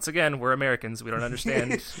once again we're Americans, we don't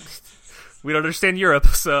understand we don't understand Europe.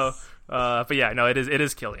 So, but yeah, no, it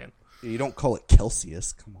is Cillian. You don't call it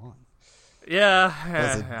Celsius. Come on. Yeah,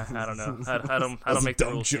 I don't know. I don't make a the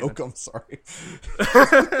dumb rules. joke. I'm sorry.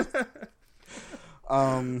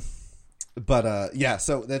 But yeah,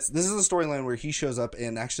 so this is a storyline where he shows up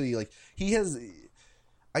and actually like he has,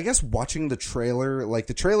 I guess watching the trailer, like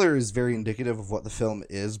the trailer is very indicative of what the film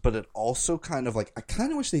is, but it also kind of like I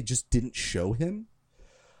kind of wish they just didn't show him,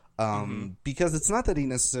 because it's not that he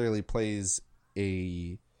necessarily plays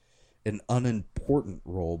an unimportant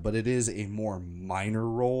role, but it is a more minor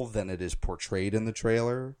role than it is portrayed in the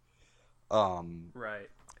trailer. Right.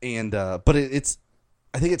 And but it's.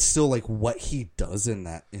 I think it's still like what he does in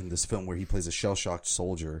this film where he plays a shell-shocked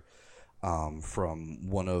soldier from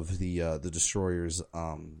one of the destroyers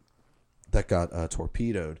that got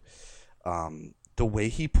torpedoed. The way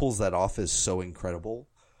he pulls that off is so incredible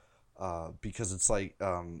because it's like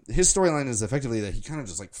his storyline is effectively that he kind of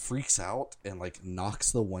just like freaks out and like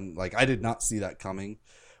knocks the one, like I did not see that coming,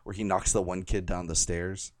 where he knocks the one kid down the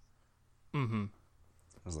stairs. Mm-hmm.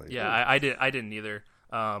 I was like, yeah, I didn't either.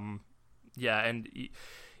 Yeah, and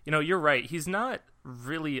you're right. He's not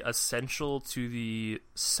really essential to the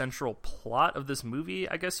central plot of this movie,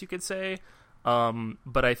 I guess you could say.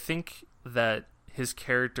 But I think that his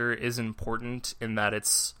character is important in that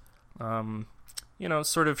it's,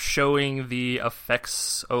 sort of showing the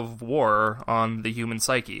effects of war on the human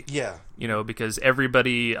psyche. Yeah. Because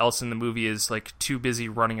everybody else in the movie is like too busy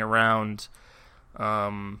running around,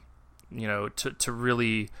 to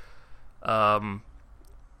really,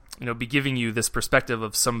 be giving you this perspective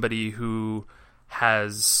of somebody who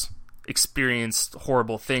has experienced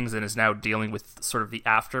horrible things and is now dealing with sort of the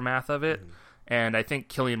aftermath of it. And I think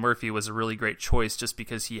Cillian Murphy was a really great choice just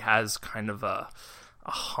because he has kind of a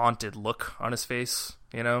haunted look on his face,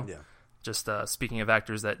 you know? Yeah. Just speaking of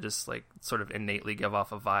actors that just like sort of innately give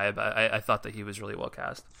off a vibe, I thought that he was really well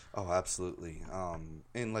cast. Oh, absolutely.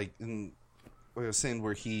 And like what I was saying,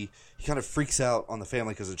 where he kind of freaks out on the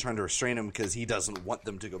family because they're trying to restrain him because he doesn't want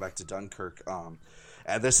them to go back to Dunkirk.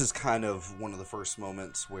 And this is kind of one of the first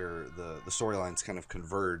moments where the storylines kind of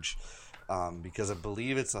converge, because I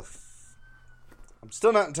believe it's I'm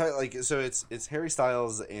still not entirely like, so it's Harry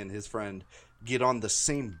Styles and his friend get on the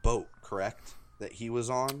same boat, correct? That he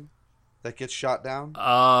was on, that gets shot down.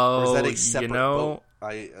 Oh, or is that a separate boat?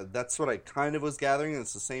 That's what I kind of was gathering.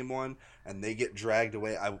 It's the same one, and they get dragged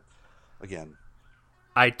away. I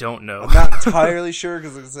don't know. I'm not entirely sure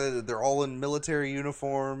because, like I said, they're all in military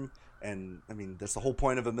uniform, and I mean that's the whole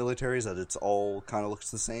point of a military is that it's all kind of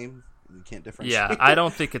looks the same. You can't differentiate. Yeah, I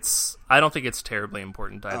don't think it's terribly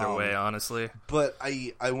important either way, honestly. But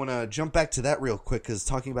I want to jump back to that real quick because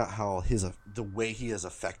talking about how the way he is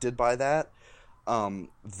affected by that.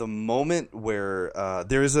 The moment where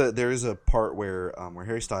there is a part where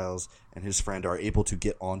Harry Styles and his friend are able to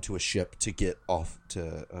get onto a ship to get off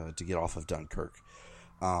of Dunkirk.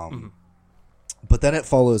 But then it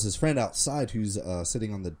follows his friend outside who's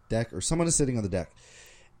sitting on the deck, or someone is sitting on the deck,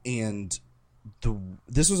 and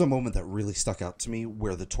this was a moment that really stuck out to me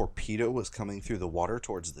where the torpedo was coming through the water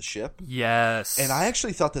towards the ship. Yes. And I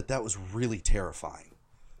actually thought that was really terrifying.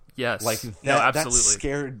 Yes. Like no,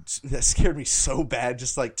 absolutely. that scared me so bad,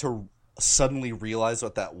 just like to suddenly realize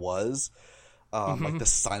what that was. Like the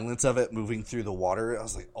silence of it moving through the water. I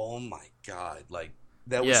was like, oh my God. Like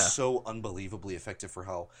that was so unbelievably effective for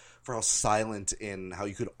how silent and how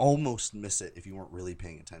you could almost miss it if you weren't really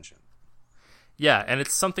paying attention. Yeah, and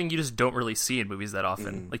it's something you just don't really see in movies that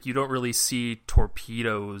often. Like, you don't really see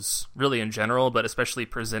torpedoes, really in general, but especially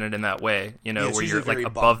presented in that way, you know, where you're, like,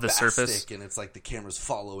 above the surface. And it's like the camera's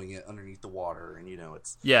following it underneath the water, and, you know,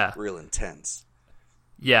 it's real intense.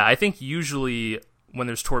 Yeah, I think usually when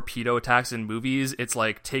there's torpedo attacks in movies, it's,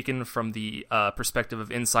 like, taken from the perspective of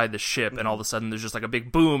inside the ship, and all of a sudden there's just, like, a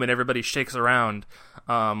big boom, and everybody shakes around.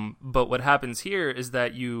 But what happens here is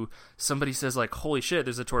that somebody says, like, holy shit,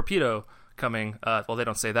 there's a torpedo coming. Well, they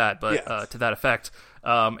don't say that, but to that effect.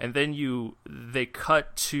 And then they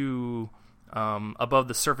cut to above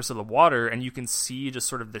the surface of the water, and you can see just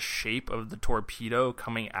sort of the shape of the torpedo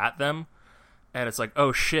coming at them. And it's like,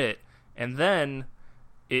 oh shit. And then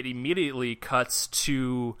it immediately cuts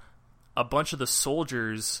to a bunch of the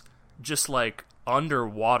soldiers just like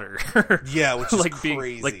underwater. Yeah, which is like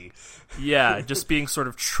crazy. Just being sort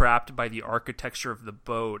of trapped by the architecture of the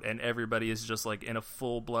boat, and everybody is just like in a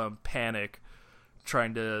full-blown panic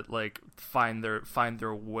trying to like find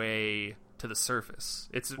their way to the surface.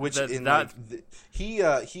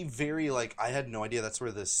 He very like, I had no idea that's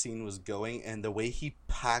where the scene was going, and the way he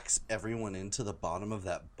packs everyone into the bottom of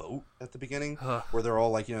that boat at the beginning, where they're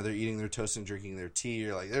all like, you know, they're eating their toast and drinking their tea.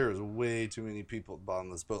 You're like, there's way too many people at the bottom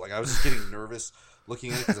of this boat. Like, I was just getting nervous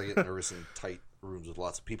looking at it because I get nervous in tight rooms with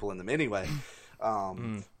lots of people in them anyway.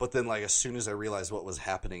 But then, like, as soon as I realized what was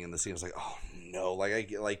happening in the scene, I was like, oh no!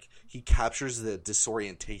 Like he captures the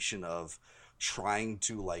disorientation of trying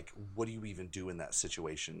to, like, what do you even do in that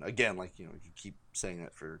situation? Again, like, you know, you keep saying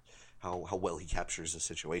that for how well he captures the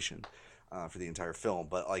situation for the entire film,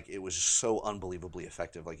 but like it was just so unbelievably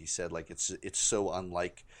effective. Like you said, like it's so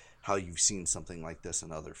unlike how you've seen something like this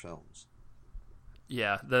in other films.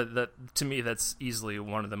 Yeah, to me that's easily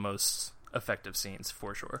one of the most effective scenes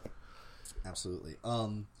for sure. Absolutely.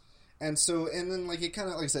 And then like it kind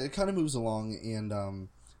of, like I said, it kind of moves along, and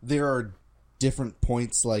there are different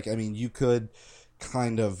points. Like, I mean, you could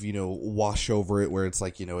kind of, you know, wash over it where it's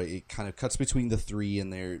like, you know, it kind of cuts between the three,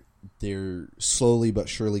 and they're slowly but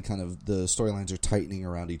surely kind of, the storylines are tightening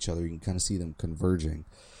around each other. You can kind of see them converging.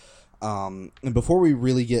 And before we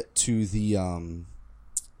really get to the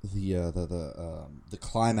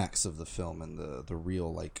climax of the film and the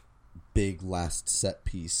real like big last set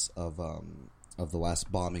piece of the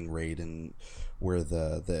last bombing raid, and where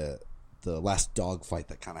the last dogfight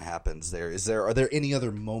that kind of happens are there any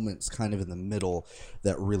other moments kind of in the middle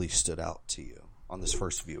that really stood out to you on this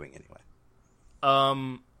first viewing anyway?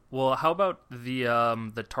 Well, how about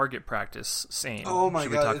the target practice scene? Oh my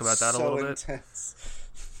Should God, we talk about that so a little intense.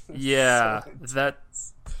 bit? Yeah, that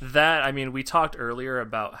I mean, we talked earlier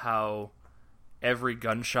about how every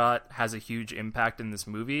gunshot has a huge impact in this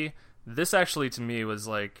movie. This actually, to me, was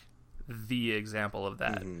like the example of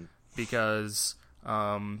that, because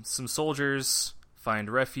some soldiers find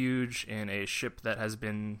refuge in a ship that has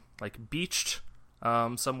been like beached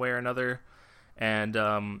some way or another, and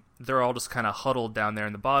they're all just kind of huddled down there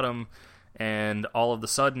in the bottom, and all of a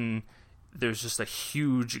sudden there's just a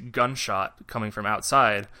huge gunshot coming from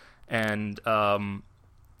outside, and the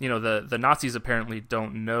Nazis apparently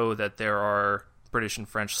don't know that there are British and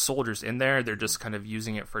French soldiers in there. They're just kind of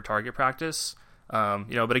using it for target practice.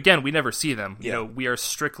 But again, we never see them. Yeah. We are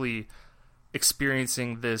strictly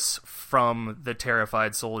experiencing this from the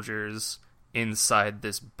terrified soldiers inside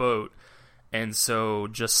this boat. And so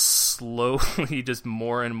just slowly, just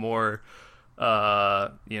more and more,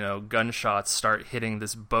 gunshots start hitting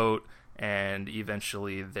this boat. And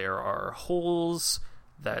eventually there are holes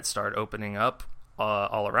that start opening up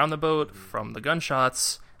all around the boat from the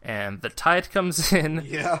gunshots. And the tide comes in,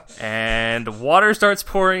 and water starts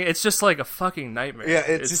pouring. It's just like a fucking nightmare. Yeah,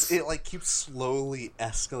 it like keeps slowly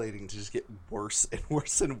escalating to just get worse and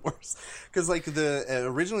worse and worse. Because like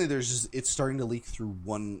originally it's starting to leak through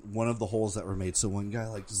one of the holes that were made. So one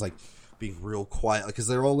guy is being real quiet, because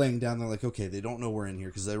they're all laying down. They're like, okay, they don't know we're in here,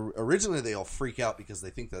 because originally they all freak out because they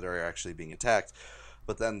think that they're actually being attacked,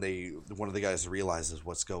 but then one of the guys realizes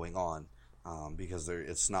what's going on. Because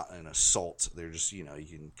it's not an assault. They're just, you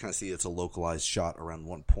can kind of see it's a localized shot around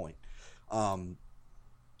one point. And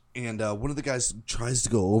one of the guys tries to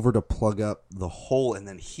go over to plug up the hole, and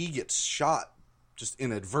then he gets shot just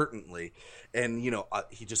inadvertently. And,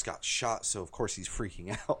 he just got shot, so of course he's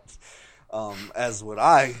freaking out. As would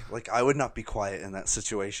I would not be quiet in that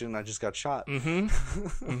situation. I just got shot. Mm-hmm.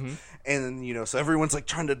 Mm-hmm. And, so everyone's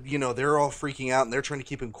trying to, they're all freaking out and they're trying to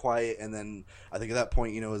keep him quiet. And then I think at that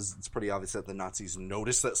point, it's pretty obvious that the Nazis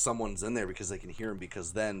notice that someone's in there, because they can hear him,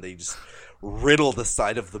 because then they just riddle the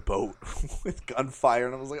side of the boat with gunfire.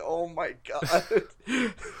 And I was like, oh my God.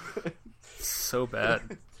 So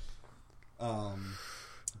bad.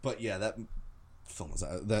 But yeah, that film was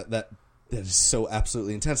that is so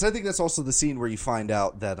absolutely intense. I think that's also the scene where you find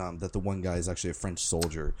out that the one guy is actually a French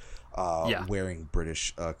soldier, wearing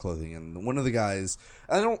British clothing, and one of the guys.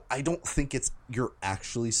 I don't think you're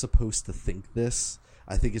actually supposed to think this.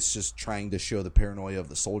 I think it's just trying to show the paranoia of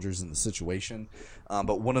the soldiers in the situation.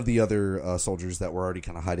 But one of the other soldiers that were already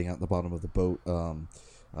kind of hiding out at the bottom of the boat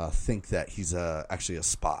think that he's actually a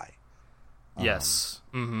spy. Yes.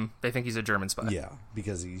 They think he's a German spy. Yeah,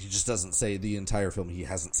 because he just doesn't say the entire film. He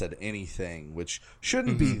hasn't said anything, which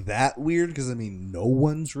shouldn't be that weird, because, no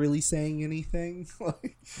one's really saying anything.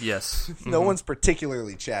 Yes. No one's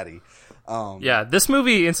particularly chatty. Yeah, this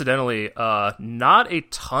movie, incidentally, not a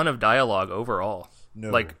ton of dialogue overall.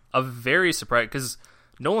 No. A very surprise, because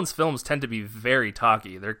Nolan's films tend to be very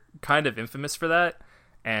talky. They're kind of infamous for that,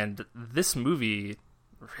 and this movie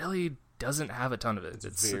really doesn't have a ton of it.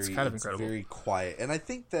 It's kind of incredible. Very quiet, and I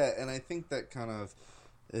think that kind of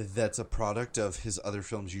that's a product of his other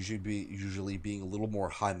films usually being a little more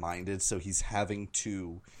high-minded. So he's having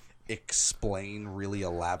to explain really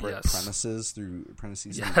elaborate premises through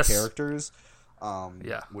characters.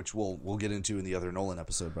 Which we'll get into in the other Nolan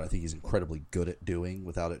episode, but I think he's incredibly good at doing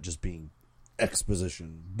without it just being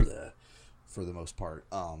exposition for the most part.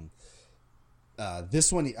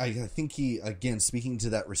 This one, I think he, again, speaking to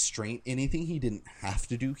that restraint, anything he didn't have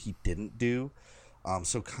to do, he didn't do.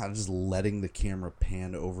 So kind of just letting the camera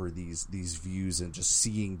pan over these views and just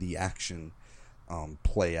seeing the action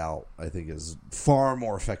play out, I think, is far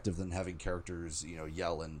more effective than having characters,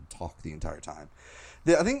 yell and talk the entire time.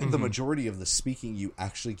 I think the majority of the speaking you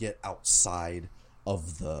actually get outside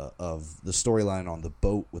of the storyline on the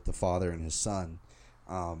boat with the father and his son.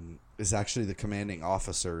 Is actually the commanding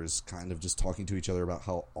officers kind of just talking to each other about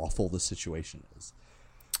how awful the situation is.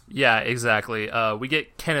 Yeah, exactly. We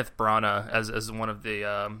get Kenneth Branagh as one of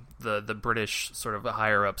the British sort of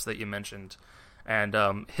higher ups that you mentioned, and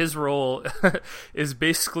his role is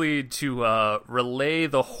basically to relay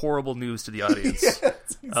the horrible news to the audience. Yeah,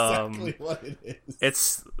 that's exactly what it is.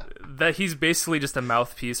 It's that he's basically just a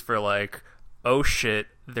mouthpiece for oh shit,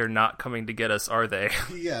 they're not coming to get us, are they?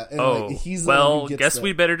 Yeah. And guess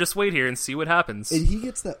we better just wait here and see what happens. And he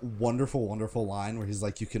gets that wonderful, wonderful line where he's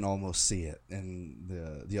like, you can almost see it.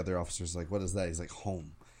 And the other officer's like, what is that? He's like,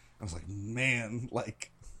 home. I was like, man,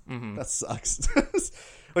 that sucks.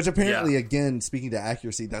 Which apparently, again, speaking to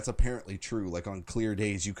accuracy, that's apparently true. On clear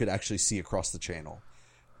days, you could actually see across the channel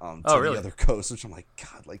to the other coast, which I'm like,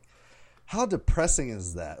 God, how depressing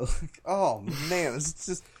is that? Oh, man, it's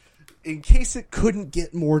just... In case it couldn't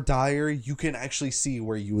get more dire, you can actually see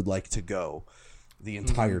where you would like to go the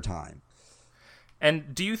entire time.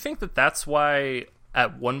 And do you think that that's why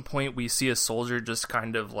at one point we see a soldier just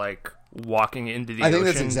kind of walking into the ocean? I think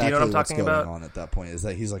that's exactly what's what's going on at that point, is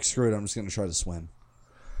that he's like, screw it, I'm just going to try to swim.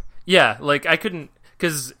 Yeah, I couldn't...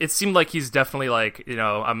 because it seemed like he's definitely like,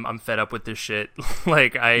 I'm fed up with this shit.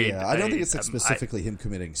 Like I don't think it's like specifically him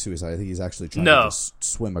committing suicide. I think he's actually trying to just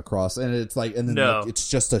swim across, and it's like, and then like, it's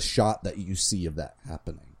just a shot that you see of that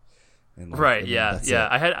happening. And like, right? Yeah.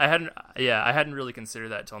 I hadn't really considered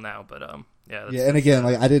that till now, but and again,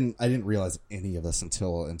 like I didn't realize any of this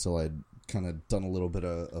until I'd kind of done a little bit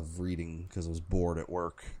of reading because I was bored at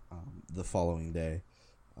work the following day.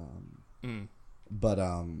 But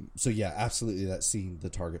so yeah, absolutely, that scene, the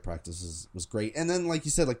target practice was great. And then, like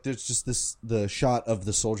you said, like there's just the shot of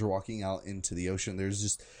the soldier walking out into the ocean.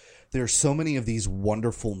 There are so many of these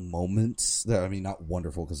wonderful moments that, I mean, not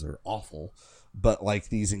wonderful because they're awful, but like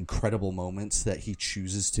these incredible moments that he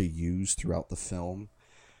chooses to use throughout the film,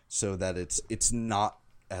 so that it's not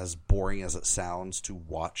as boring as it sounds to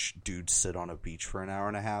watch dudes sit on a beach for an hour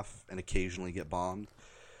and a half and occasionally get bombed.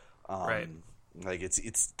 Right. Like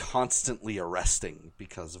it's constantly arresting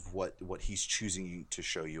because of what he's choosing to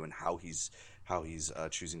show you and how he's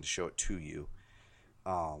choosing to show it to you.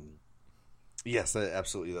 Yes,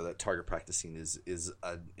 absolutely. Though that target practice scene is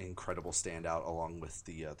an incredible standout, along with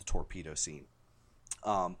the torpedo scene,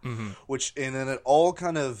 which and then it all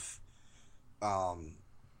kind of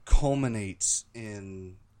culminates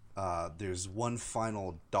in there's one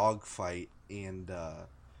final dogfight, and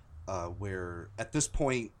where at this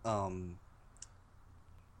point.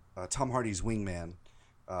 Tom Hardy's wingman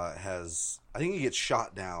I think he gets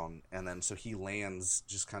shot down, and then so he lands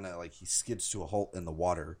just kind of like he skids to a halt in the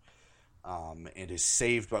water, and is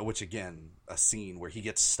saved by, which again, a scene where he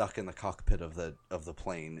gets stuck in the cockpit of the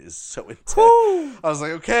plane is so intense. Woo! I was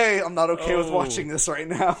like, okay, I'm not okay with watching this right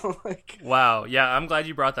now. Like, wow, yeah, I'm glad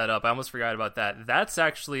you brought that up. I almost forgot about that. That's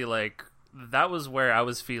actually like that was where I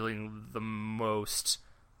was feeling the most.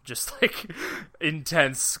 Just like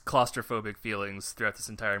intense claustrophobic feelings throughout this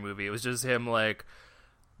entire movie. It was just him like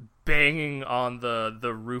banging on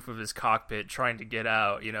the roof of his cockpit trying to get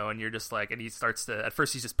out, and you're just like, and he starts to, at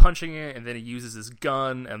first he's just punching it, and then he uses his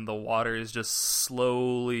gun, and the water is just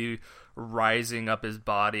slowly rising up his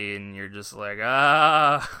body, and you're just like,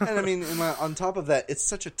 ah. And I mean, on top of that, it's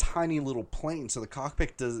such a tiny little plane, so the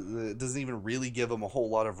cockpit doesn't even really give him a whole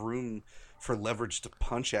lot of room for leverage to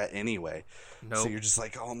punch at anyway. Nope. So you're just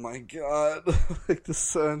like, oh my god, like this is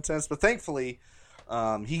so intense. But thankfully,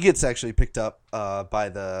 he gets actually picked up by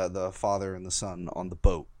the father and the son on the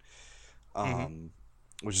boat,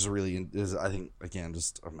 which is I think again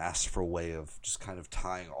just a masterful way of just kind of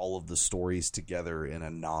tying all of the stories together in a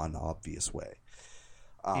non-obvious way.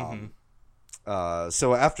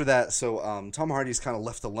 So after that, Tom Hardy's kind of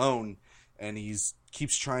left alone, and he's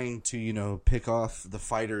keeps trying to pick off the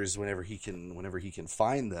fighters whenever he can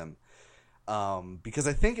find them, because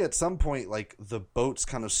I think at some point like the boats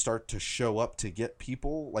kind of start to show up to get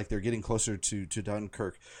people, like they're getting closer to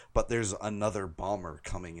Dunkirk, but there's another bomber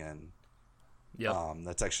coming in. Yeah,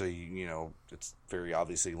 that's actually it's very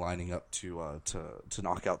obviously lining up to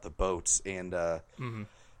knock out the boats, and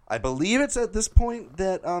I believe it's at this point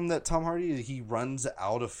that that Tom Hardy, he runs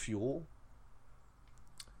out of fuel.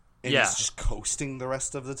 And he's just coasting the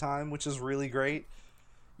rest of the time, which is really great.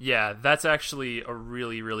 Yeah, that's actually a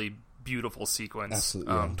really, really beautiful sequence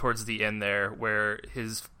towards the end there, where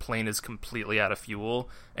his plane is completely out of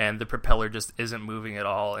fuel, and the propeller just isn't moving at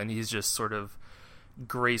all, and he's just sort of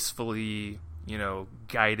gracefully,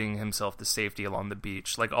 guiding himself to safety along the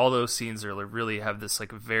beach. Like, all those scenes are really have this,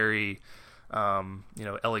 like, very,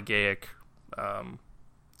 elegiac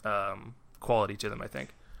quality to them, I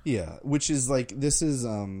think. Yeah, which is like, this is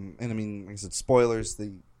and I mean, like I said, spoilers,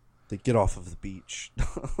 they get off of the beach.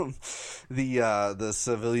 The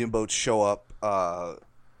civilian boats show up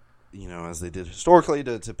as they did historically,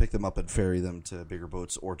 to pick them up and ferry them to bigger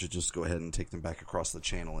boats, or to just go ahead and take them back across the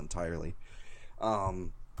channel entirely.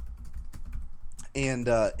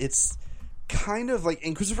 It's kind of like,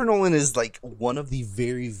 and Christopher Nolan is like one of the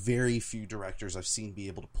very, very few directors I've seen be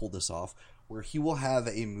able to pull this off, where he will have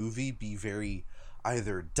a movie be very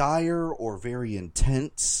either dire or very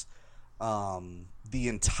intense the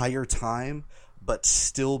entire time, but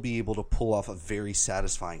still be able to pull off a very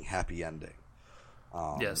satisfying happy ending.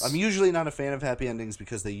 Yes. I'm usually not a fan of happy endings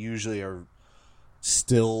because they usually are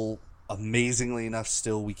still, amazingly enough,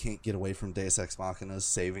 still we can't get away from Deus Ex Machina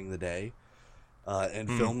saving the day. In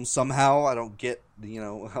film somehow. I don't get,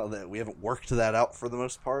 how that we haven't worked that out for the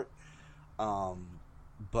most part.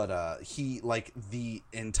 But he, like, the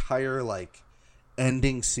entire, like,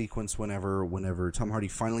 ending sequence whenever Tom Hardy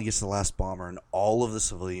finally gets the last bomber and all of the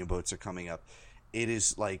civilian boats are coming up, it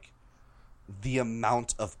is like the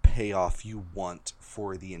amount of payoff you want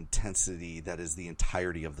for the intensity that is the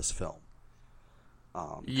entirety of this film.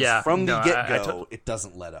 From the get-go, it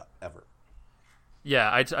doesn't let up ever. Yeah,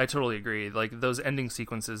 I totally agree. Like those ending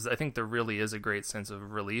sequences, I think there really is a great sense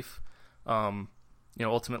of relief.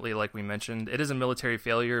 Ultimately, like we mentioned, it is a military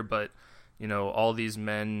failure, but all these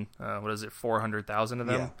men, 400,000 of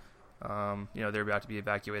them, they're about to be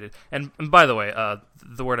evacuated. And by the way,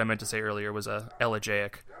 the word I meant to say earlier was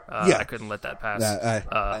elegiac. I couldn't let that pass.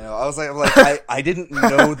 I know. I was like, I didn't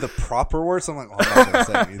know the proper word, so I'm like, I'm not going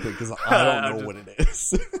to say anything because I don't know what it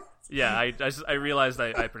is. Yeah, I realized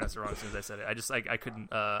I pronounced it wrong as soon as I said it.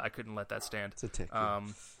 I couldn't let that stand. It's a tick.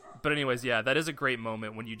 But anyways, yeah, that is a great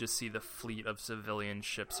moment when you just see the fleet of civilian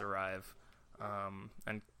ships arrive,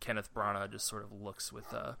 and Kenneth Branagh just sort of looks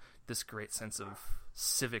with this great sense of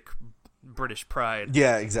civic British pride.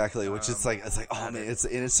 Yeah, exactly. Which it's like oh man,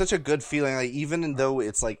 it's such a good feeling. Like even though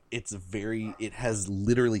it has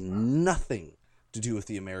literally nothing to do with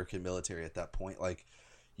the American military at that point. Like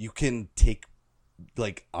you can take.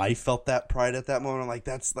 Like I felt that pride at that moment. I'm like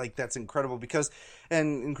that's incredible because,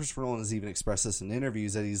 and Christopher Nolan has even expressed this in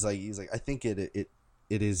interviews that he's like I think it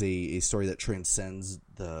is a story that transcends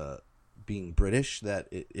the being British, that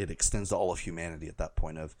it extends to all of humanity at that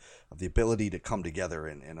point of the ability to come together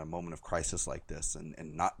in a moment of crisis like this and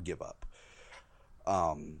not give up.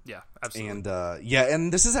 Yeah, absolutely.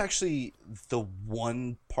 And this is actually the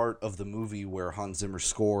one part of the movie where Hans Zimmer's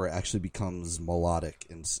score actually becomes melodic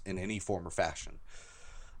in any form or fashion.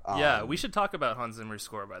 Yeah, we should talk about Hans Zimmer's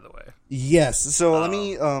score, by the way. Yes. So let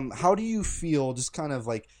me. How do you feel? Just kind of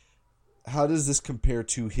like, how does this compare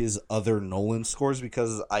to his other Nolan scores?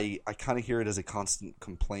 Because I kind of hear it as a constant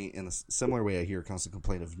complaint in a similar way I hear a constant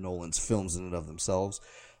complaint of Nolan's films in and of themselves,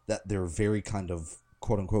 that they're very kind of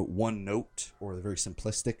quote unquote one note, or they're very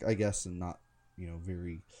simplistic, I guess, and not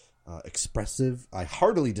very expressive. I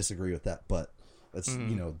heartily disagree with that, but that's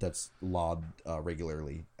that's laud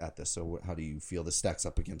regularly at this. So how do you feel this stacks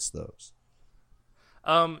up against those?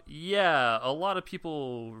 Yeah, a lot of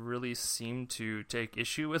people really seem to take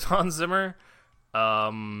issue with Hans Zimmer.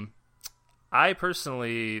 I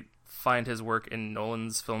personally find his work in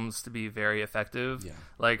Nolan's films to be very effective. Yeah.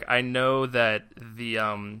 Like I know that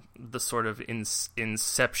the sort of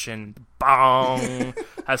Inception bong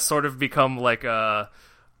has sort of become like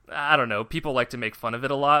I don't know, people like to make fun of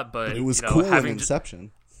it a lot, but it was cool in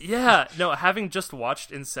Inception. Having just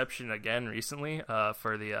watched Inception again recently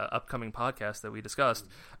for the upcoming podcast that we discussed,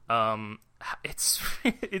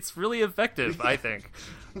 it's really effective, I think.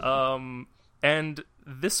 And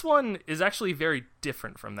this one is actually very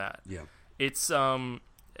different from that. Yeah. It's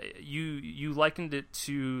you likened it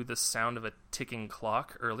to the sound of a ticking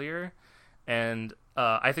clock earlier, and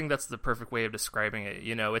I think that's the perfect way of describing it.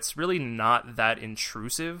 It's really not that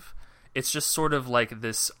intrusive. It's just sort of like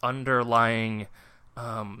this underlying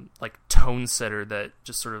like tone setter that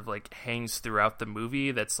just sort of like hangs throughout the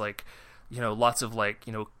movie. That's like, lots of like,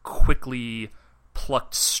 quickly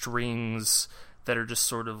plucked strings that are just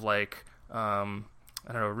sort of like, I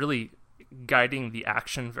don't know, really guiding the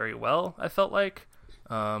action very well. I felt like,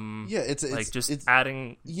 it's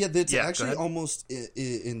adding. Yeah, that's actually almost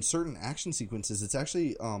in certain action sequences. It's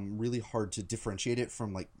actually really hard to differentiate it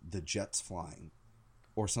from like the jets flying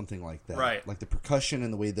or something like that. Right. Like the percussion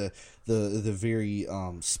and the way the very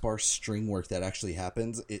sparse string work that actually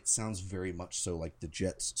happens. It sounds very much so like the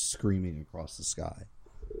jets screaming across the sky.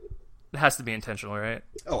 It has to be intentional, right?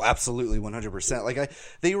 Oh, absolutely, 100%. Like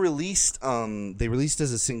they released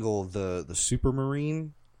as a single the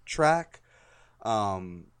Supermarine track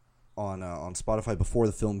on Spotify before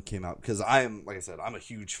the film came out, because I'm a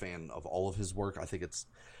huge fan of all of his work.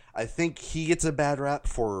 I think he gets a bad rap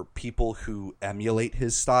for people who emulate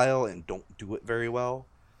his style and don't do it very well.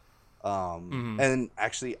 And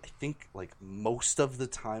actually, I think like most of the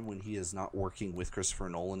time when he is not working with Christopher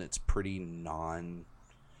Nolan, it's pretty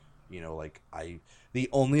the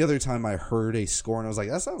only other time I heard a score and I was like,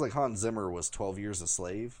 that sounds like Hans Zimmer was 12 Years a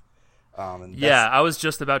Slave. I was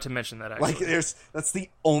just about to mention that, actually. Like, that's the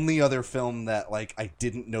only other film that like I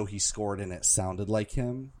didn't know he scored and it sounded like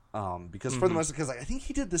him. Because for the most, because I think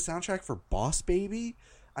he did the soundtrack for Boss Baby.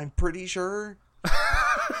 I'm pretty sure.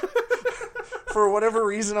 For whatever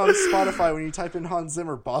reason on Spotify, when you type in Hans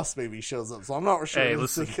Zimmer, Boss Baby shows up. So I'm not sure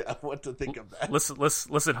what to think of that.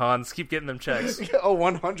 Listen, Hans, keep getting them checks. Oh,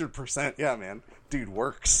 100%. Yeah, man. Dude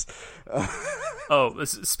works.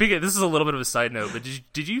 Speaking of, this is a little bit of a side note, but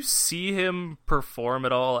did you see him perform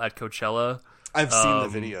at all at Coachella? I've seen the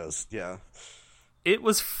videos, yeah. It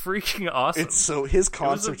was freaking awesome. It's so his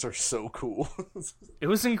concerts are so cool. It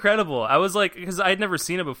was incredible. I was like, because I had never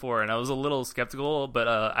seen it before, and I was a little skeptical. But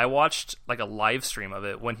I watched like a live stream of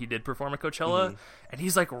it when he did perform at Coachella, and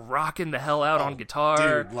he's like rocking the hell out on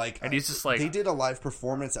guitar, dude, like, and he's just like, they did a live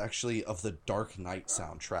performance actually of the Dark Knight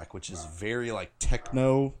soundtrack, which is very like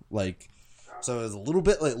techno, like, so it was a little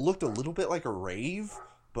bit, it looked a little bit like a rave,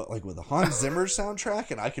 but like with the Hans Zimmer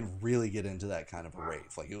soundtrack, and I can really get into that kind of a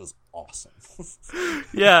rave. Like, it was awesome.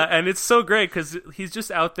 yeah, and it's so great because he's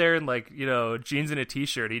just out there in like, you know, jeans and a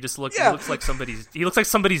t-shirt. He just looks, he looks like somebody's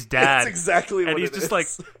dad. That's exactly what and he's it just is. like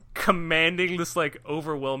commanding this like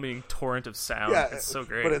overwhelming torrent of sound. Yeah, it's so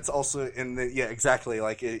great. But it's also in the exactly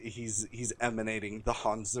like he's emanating the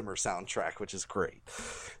Hans Zimmer soundtrack, which is great.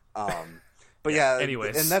 But yeah,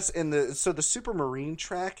 anyways, and that's in the Supermarine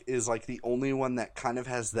track is like the only one that kind of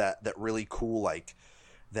has that really cool like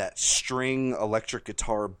that string electric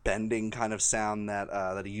guitar bending kind of sound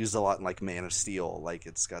that he used a lot in like Man of Steel. Like,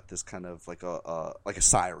 it's got this kind of like a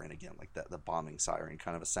siren again, like that the bombing siren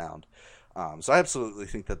kind of a sound. So I absolutely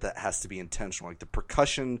think that has to be intentional. Like, the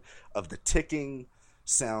percussion of the ticking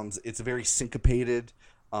sounds, it's very syncopated.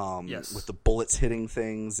 With the bullets hitting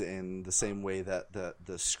things in the same way that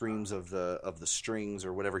the screams of the strings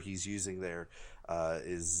or whatever he's using there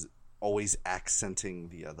is always accenting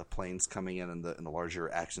the planes coming in the larger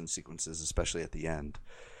action sequences, especially at the end.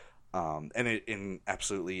 And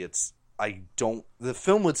absolutely, the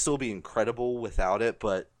film would still be incredible without it,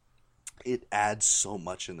 but it adds so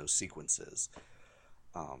much in those sequences.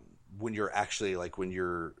 When you're actually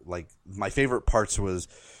my favorite parts was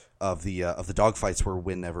of the dogfights were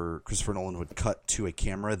whenever Christopher Nolan would cut to a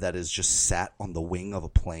camera that is just sat on the wing of a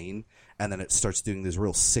plane, and then it starts doing these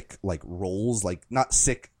real sick like rolls, like not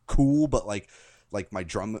sick cool, but like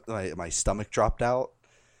my stomach dropped out.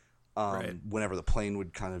 Right. Whenever the plane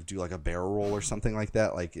would kind of do like a barrel roll or something like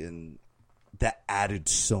that, that added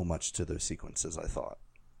so much to those sequences, I thought.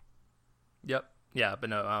 Yep. Yeah,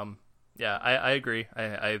 but no, I agree.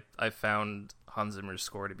 I found Hans Zimmer's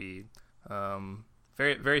score to be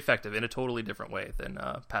very, very effective in a totally different way than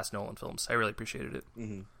past Nolan films. I really appreciated it.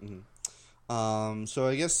 Mm-hmm, mm-hmm. So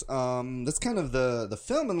I guess that's kind of the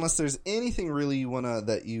film, unless there's anything really you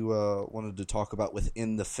wanted to talk about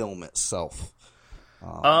within the film itself.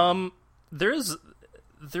 There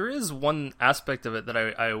is one aspect of it that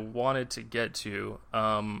I wanted to get to.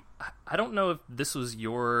 I don't know if this was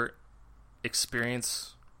your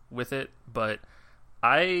experience with it, but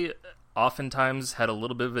I oftentimes had a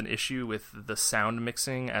little bit of an issue with the sound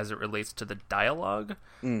mixing as it relates to the dialogue.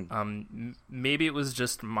 Maybe it was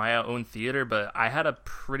just my own theater, but I had a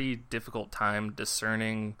pretty difficult time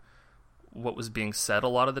discerning what was being said a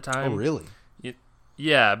lot of the time. Oh, really?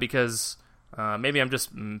 Yeah, because maybe I'm just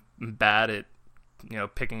bad at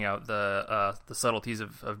picking out the subtleties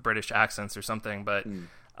of British accents or something. But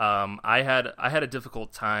I had a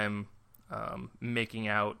difficult time making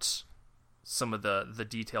out some of the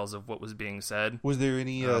details of what was being said. Was there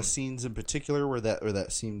any scenes in particular where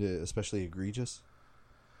that seemed especially egregious?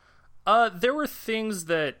 There were things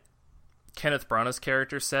that Kenneth Branagh's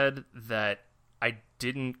character said that I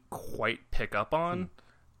didn't quite pick up on.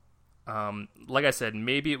 Like I said,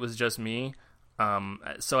 maybe it was just me.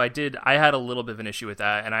 So I had a little bit of an issue with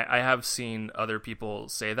that, and I have seen other people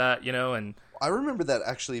say that, and I remember that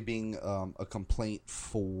actually being a complaint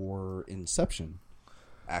for Inception.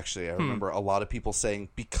 Actually, I remember a lot of people saying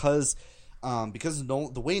because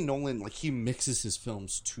Nolan, the way Nolan, he mixes his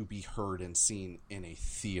films to be heard and seen in a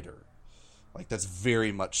theater. That's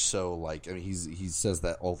very much so. He says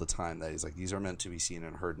that all the time, that he's like, these are meant to be seen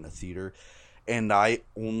and heard in a theater. And I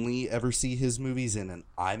only ever see his movies in an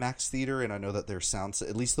IMAX theater, and I know that their sound,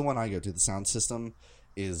 at least the one I go to, the sound system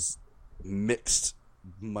is mixed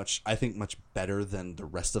much better than the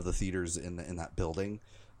rest of the theaters in that building,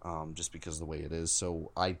 just because of the way it is.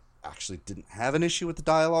 So I actually didn't have an issue with the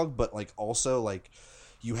dialogue, but also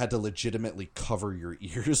you had to legitimately cover your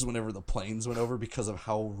ears whenever the planes went over because of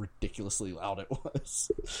how ridiculously loud it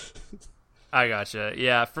was. I gotcha.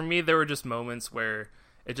 Yeah, for me, there were just moments where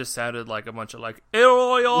it just sounded like a bunch of you know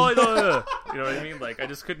what I mean? I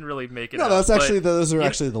just couldn't really make it out. No, that's actually those are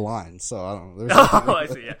actually the lines. So I don't know. Oh, I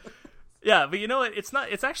see. Yeah, yeah, but you know what? It's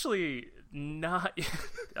not. It's actually not.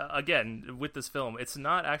 Again, with this film, it's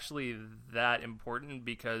not actually that important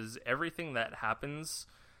because everything that happens,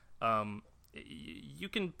 you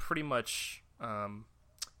can pretty much.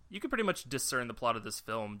 You can pretty much discern the plot of this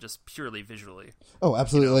film just purely visually. Oh,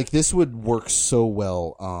 absolutely! This would work so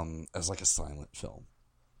well as a silent film.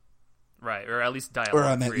 Right, or at least dialogue. Or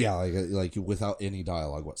I meant, yeah, without any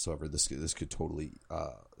dialogue whatsoever, this could totally,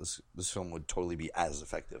 this film would totally be as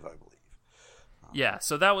effective, I believe. Yeah,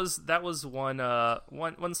 so that was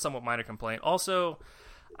one somewhat minor complaint. Also,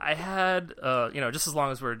 I had just as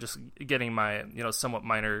long as we're just getting my somewhat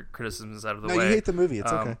minor criticisms out of the way. No, you hate the movie.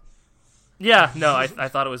 It's okay. Yeah, no, I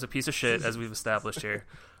thought it was a piece of shit, as we've established here.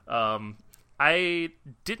 I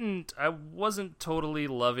wasn't totally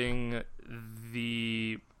loving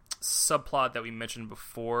the subplot that we mentioned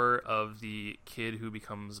before of the kid who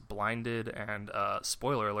becomes blinded and,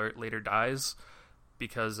 spoiler alert, later dies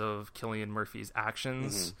because of Cillian Murphy's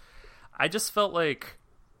actions. I just felt like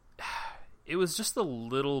it was just a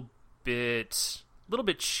little bit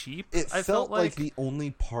cheap. I felt like the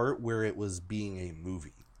only part where it was being a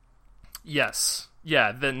movie. Yes.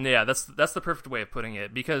 Yeah, that's the perfect way of putting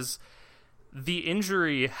it, because the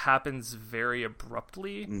injury happens very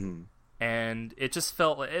abruptly, and it just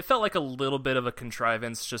felt like a little bit of a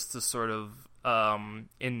contrivance just to sort of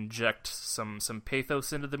inject some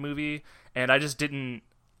pathos into the movie, and I didn't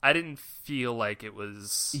feel like it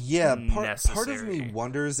was necessary. Part of me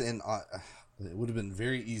wonders, and it would have been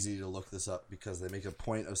very easy to look this up because they make a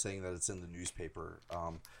point of saying that it's in the newspaper.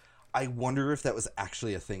 I wonder if that was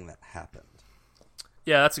actually a thing that happened.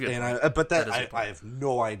 Yeah, that's a good point. I have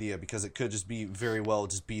no idea, because it could just be very well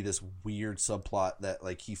just be this weird subplot that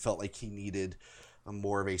like he felt like he needed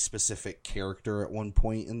more of a specific character at one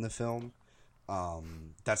point in the film.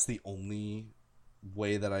 That's the only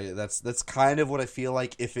way that that's kind of what I feel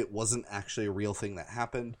like. If it wasn't actually a real thing that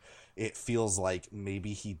happened, it feels like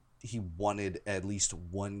maybe he wanted at least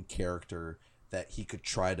one character that he could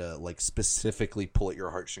try to like specifically pull at your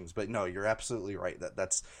heartstrings. But no, you're absolutely right.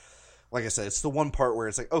 That's like I said, it's the one part where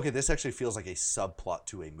it's like, okay, this actually feels like a subplot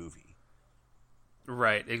to a movie.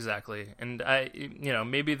 Right, exactly. And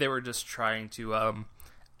maybe they were just trying to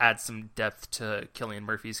add some depth to Cillian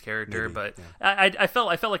Murphy's character, but yeah. I felt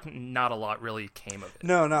like not a lot really came of it.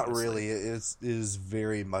 No, not honestly. Really. It is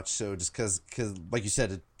very much so, just because like you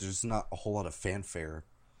said, there's not a whole lot of fanfare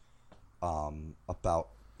about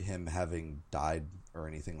him having died or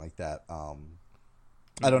anything like that.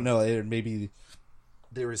 I don't know. Maybe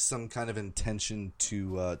there is some kind of intention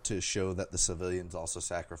to show that the civilians also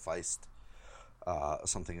sacrificed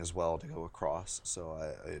something as well to go across. So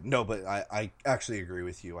I actually agree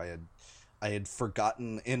with you. I had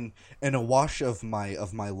forgotten in a wash of my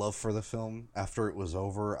love for the film after it was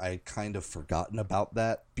over. I had kind of forgotten about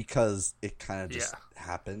that because it kind of just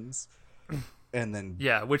happens. And then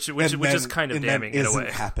which is kind of damning in a way.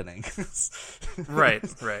 Happening. Right.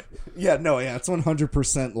 Yeah, it's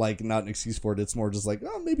 100% like not an excuse for it. It's more just like,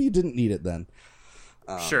 oh, maybe you didn't need it then.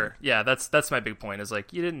 Sure. Yeah, that's my big point. Is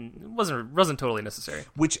like it wasn't totally necessary.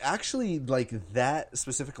 Which actually, like that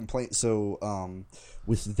specific complaint. So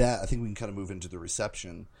with that, I think we can kind of move into the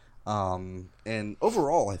reception. And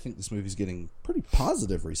overall, I think this movie's getting pretty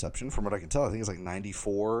positive reception from what I can tell. I think it's like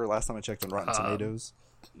 94 last time I checked on Rotten Tomatoes.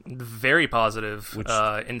 Very positive.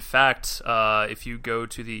 In fact, if you go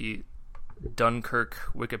to the Dunkirk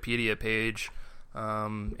Wikipedia page,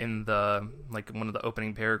 in the one of the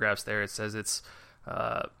opening paragraphs there, it says it's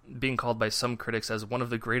being called by some critics as one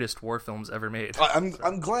of the greatest war films ever made.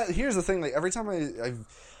 I'm glad. Here's the thing: like every time I've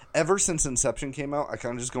ever since Inception came out, I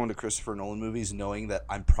kind of just go into Christopher Nolan movies knowing that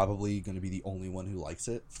I'm probably going to be the only one who likes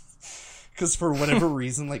it, because for whatever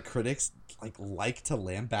reason, like critics like to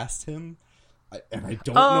lambaste him. And I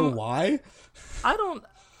don't know why. I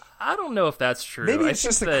don't know if that's true. Maybe it's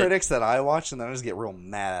just the critics that I watch, and then I just get real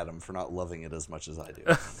mad at them for not loving it as much as I do.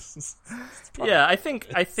 Yeah, I think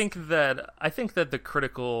that the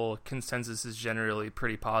critical consensus is generally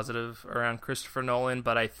pretty positive around Christopher Nolan,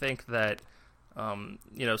 but I think that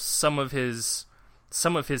some of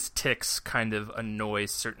his tics kind of annoy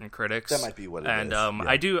certain critics. That might be what it is. And yeah.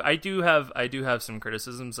 I do have some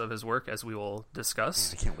criticisms of his work, as we will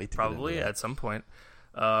discuss. Man, I can't wait to probably at some point.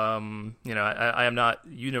 I am not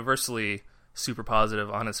universally super positive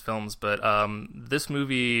on his films, but this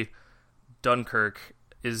movie, Dunkirk,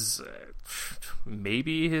 is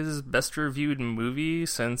maybe his best reviewed movie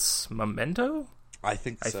since Memento. I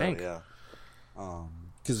think. Yeah.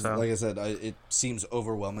 Because, like I said, it seems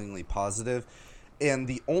overwhelmingly positive. And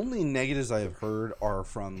the only negatives I have heard are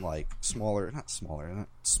from not small,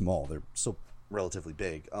 they're still relatively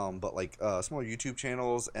big, but smaller YouTube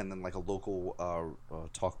channels, and then a local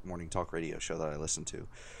morning talk radio show that I listen to.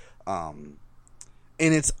 And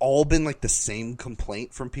it's all been the same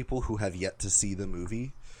complaint from people who have yet to see the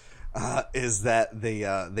movie, is that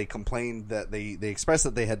they complained that they expressed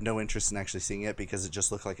that they had no interest in actually seeing it because it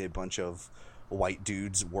just looked like a bunch of white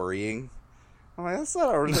dudes worrying. I'm like, that's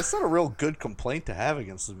not a real good complaint to have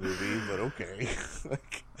against the movie, but okay.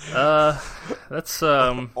 That's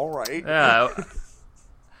all right. Yeah.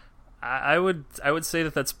 I would say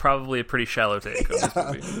that that's probably a pretty shallow take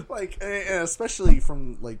on this movie. Like, and especially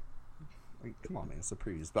from like, come on, man, it's a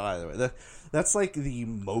previews. But either way, that's like the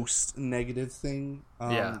most negative thing.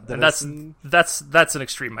 And that's an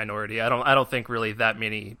extreme minority. I don't think really that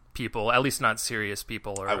many people, at least not serious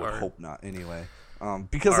people, I would hope not. Anyway,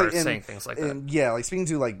 because are like, saying things like that. Yeah, like speaking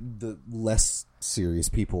to like the less serious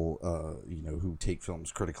people, who take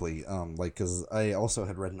films critically, like because I also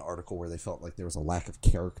had read an article where they felt like there was a lack of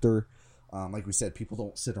character. Like we said, people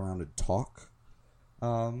don't sit around and talk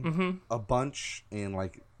a bunch, and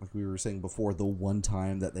like we were saying before, the one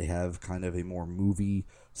time that they have kind of a more movie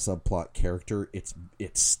subplot character,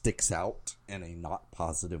 it sticks out in a not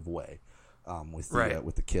positive way, with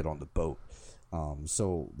the kid on the boat.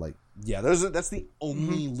 So like, yeah, that's the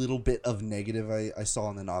only little bit of negative I saw,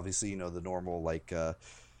 and then obviously the normal like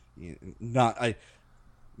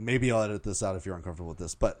maybe I'll edit this out if you're uncomfortable with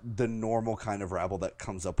this, but the normal kind of rabble that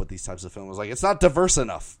comes up with these types of films, like it's not diverse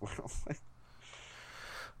enough.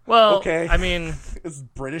 Well, okay, I mean, it's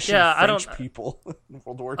British and French people in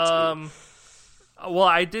World War II. Well,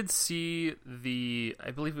 I did see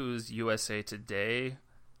I believe it was USA Today.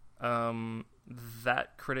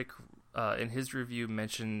 That critic in his review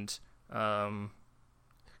mentioned,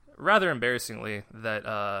 rather embarrassingly,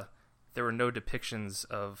 that there were no depictions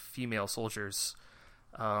of female soldiers,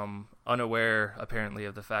 unaware apparently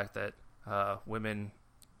of the fact that women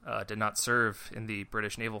did not serve in the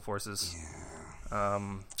British naval forces. Yeah.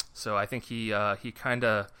 So I think he kind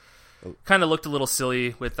of looked a little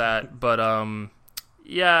silly with that, but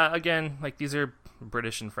yeah, again, like these are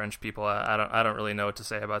British and French people. I don't really know what to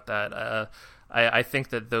say about that. I think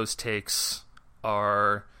that those takes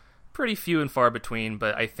are pretty few and far between,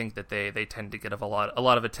 but I think that they tend to get a lot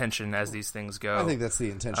of attention as these things go. I think that's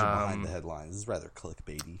the intention behind the headlines. It's rather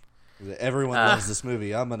clickbaity. Everyone loves this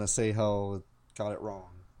movie. I'm gonna say how it got it wrong,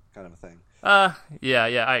 kind of a thing. Yeah,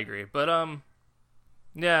 I agree, but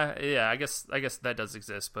yeah, I guess that does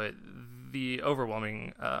exist, but the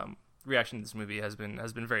overwhelming reaction to this movie has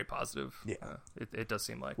been very positive. Yeah, it does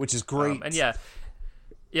seem like, which is great. And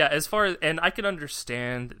yeah, as far as, and I can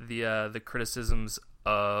understand the criticisms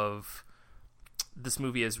of this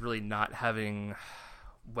movie as really not having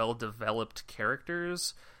well developed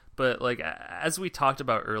characters, but like as we talked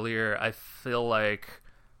about earlier, I feel like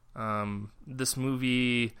this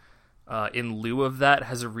movie, in lieu of that,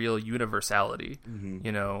 has a real universality.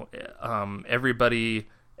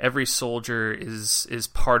 Every soldier is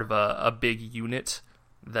part of a big unit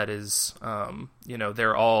that is,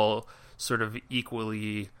 they're all sort of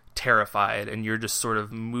equally terrified, and you're just sort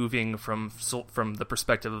of moving from the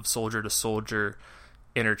perspective of soldier to soldier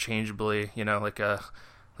interchangeably, like a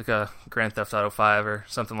Grand Theft Auto 5 or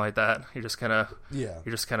something like that. You're just kind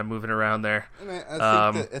of moving around there. And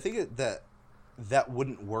I think that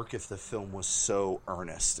wouldn't work if the film was so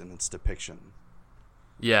earnest in its depiction.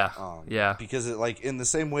 Yeah. Because it, like, in the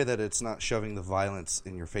same way that it's not shoving the violence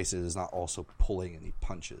in your face, it is not also pulling any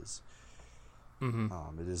punches.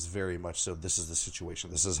 It is very much so. This is the situation.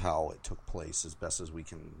 This is how it took place, as best as we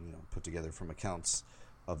can, put together from accounts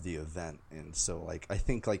of the event. And so, like, I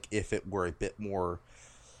think, like, if it were a bit more,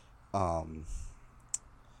 I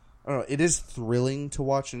don't know. It is thrilling to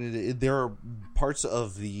watch, and there are parts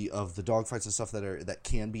of the dogfights and stuff that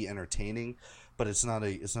can be entertaining, but it's not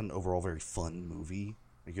an overall very fun movie.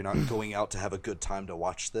 Like, you're not going out to have a good time to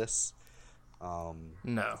watch this.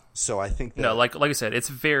 No. So I think that, no, like I said,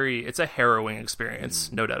 it's a harrowing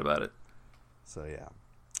experience, no doubt about it. So yeah,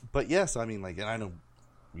 but yes, I mean, like, and I know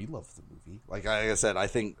we love the movie. Like I said, I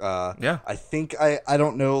think, I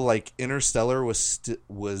don't know, like, Interstellar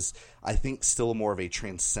was I think still more of a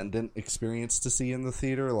transcendent experience to see in the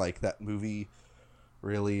theater. Like, that movie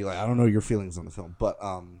really, like, I don't know your feelings on the film, but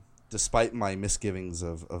despite my misgivings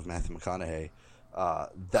of Matthew McConaughey,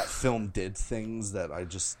 that film did things that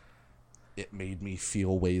it made me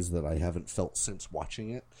feel ways that I haven't felt since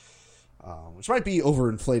watching it, which might be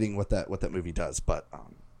overinflating what that movie does, but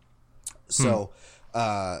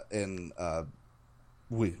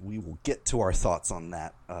we will get to our thoughts on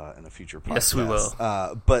that in a future podcast. Yes, we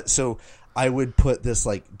will. But so I would put this,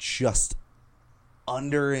 like, just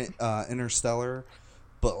under Interstellar,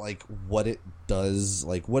 but like what it does,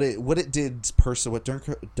 like what it did personally, what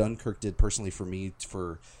Dunkirk did personally for me,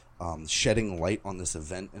 for shedding light on this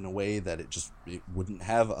event in a way that it wouldn't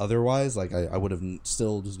have otherwise. Like, I would have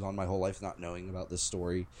still just gone my whole life not knowing about this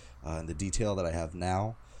story and the detail that I have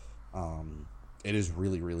now. It is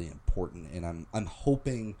really, really important, and I'm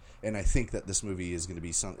hoping, and I think that this movie is going to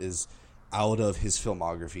be is out of his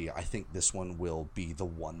filmography. I think this one will be the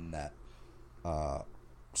one that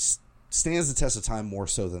stands the test of time more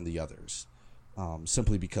so than the others.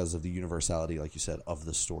 simply because of the universality, like you said, of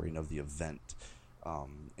the story and of the event,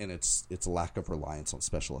 and its lack of reliance on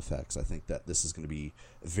special effects. I think that this is going to be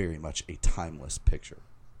very much a timeless picture.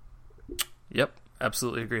 Yep,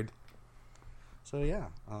 absolutely agreed. So yeah,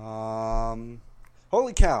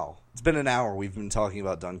 holy cow! It's been an hour. We've been talking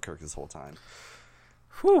about Dunkirk this whole time.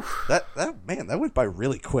 Whew. That went by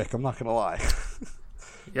really quick. I'm not gonna lie.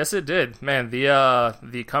 Yes, it did, man.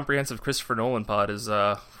 The comprehensive Christopher Nolan pod is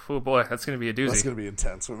oh boy, that's gonna be a doozy. That's gonna be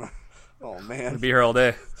intense. Oh man, I'll be here all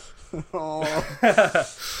day. Oh.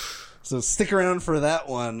 So stick around for that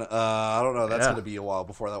one. I don't know. That's going to be a while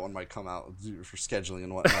before that one might come out for scheduling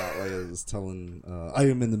and whatnot. Like I was telling, I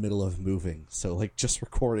am in the middle of moving, so like just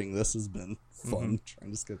recording this has been fun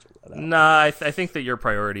trying to schedule that out. Nah, I think that your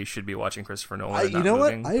priority should be watching Christopher Nolan. And not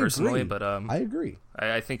moving, I personally, agree. But I agree.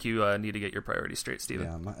 I think you need to get your priorities straight, Steven.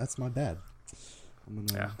 Yeah, that's my bad. I'm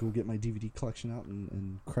gonna go get my DVD collection out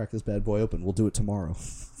and crack this bad boy open. We'll do it tomorrow.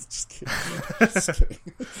 Just kidding. Just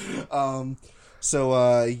kidding.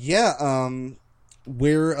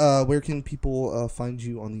 Where can people find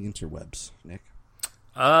you on the interwebs, Nick?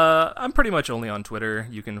 I'm pretty much only on Twitter.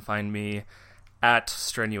 You can find me at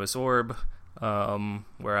StrenuousOrb,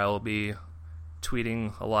 where I will be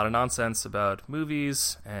tweeting a lot of nonsense about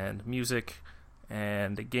movies and music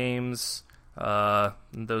and games.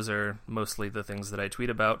 Those are mostly the things that I tweet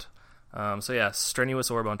about. So yeah,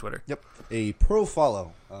 StrenuousOrb on Twitter. Yep, a pro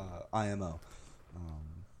follow, IMO.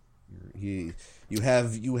 You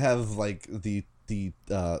have like the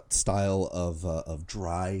style of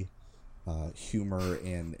dry humor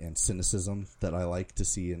and cynicism that I like to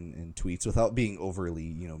see in tweets without being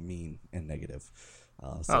overly mean and negative.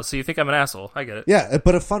 So you think I'm an asshole? I get it. Yeah,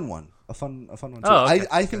 but a fun one, a fun one too. Oh, okay.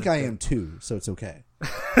 I think I am too, so it's okay.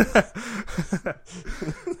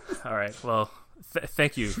 All right. Well,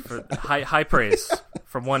 thank you for high praise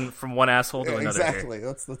from one asshole to another. Exactly.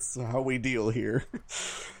 Here. That's how we deal here.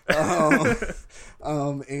 And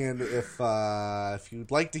if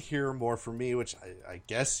you'd like to hear more from me, which I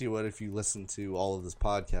guess you would if you listen to all of this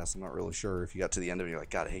podcast, I'm not really sure if you got to the end of it, you're like,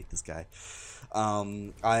 God, I hate this guy.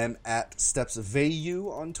 I am at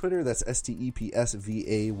StepsVayoo on Twitter. That's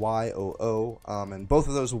StepsVayoo. And both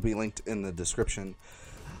of those will be linked in the description.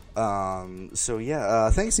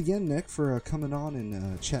 Thanks again, Nick, for coming on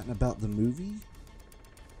and chatting about the movie.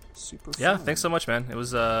 Super fun. Yeah, thanks so much, man. It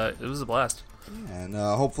was a blast. Yeah, and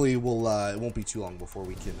hopefully it won't be too long before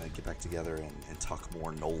we can get back together and talk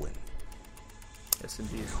more Nolan. Yes,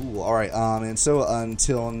 indeed. Cool. All right. And so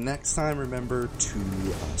until next time, remember to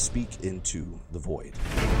speak into the void.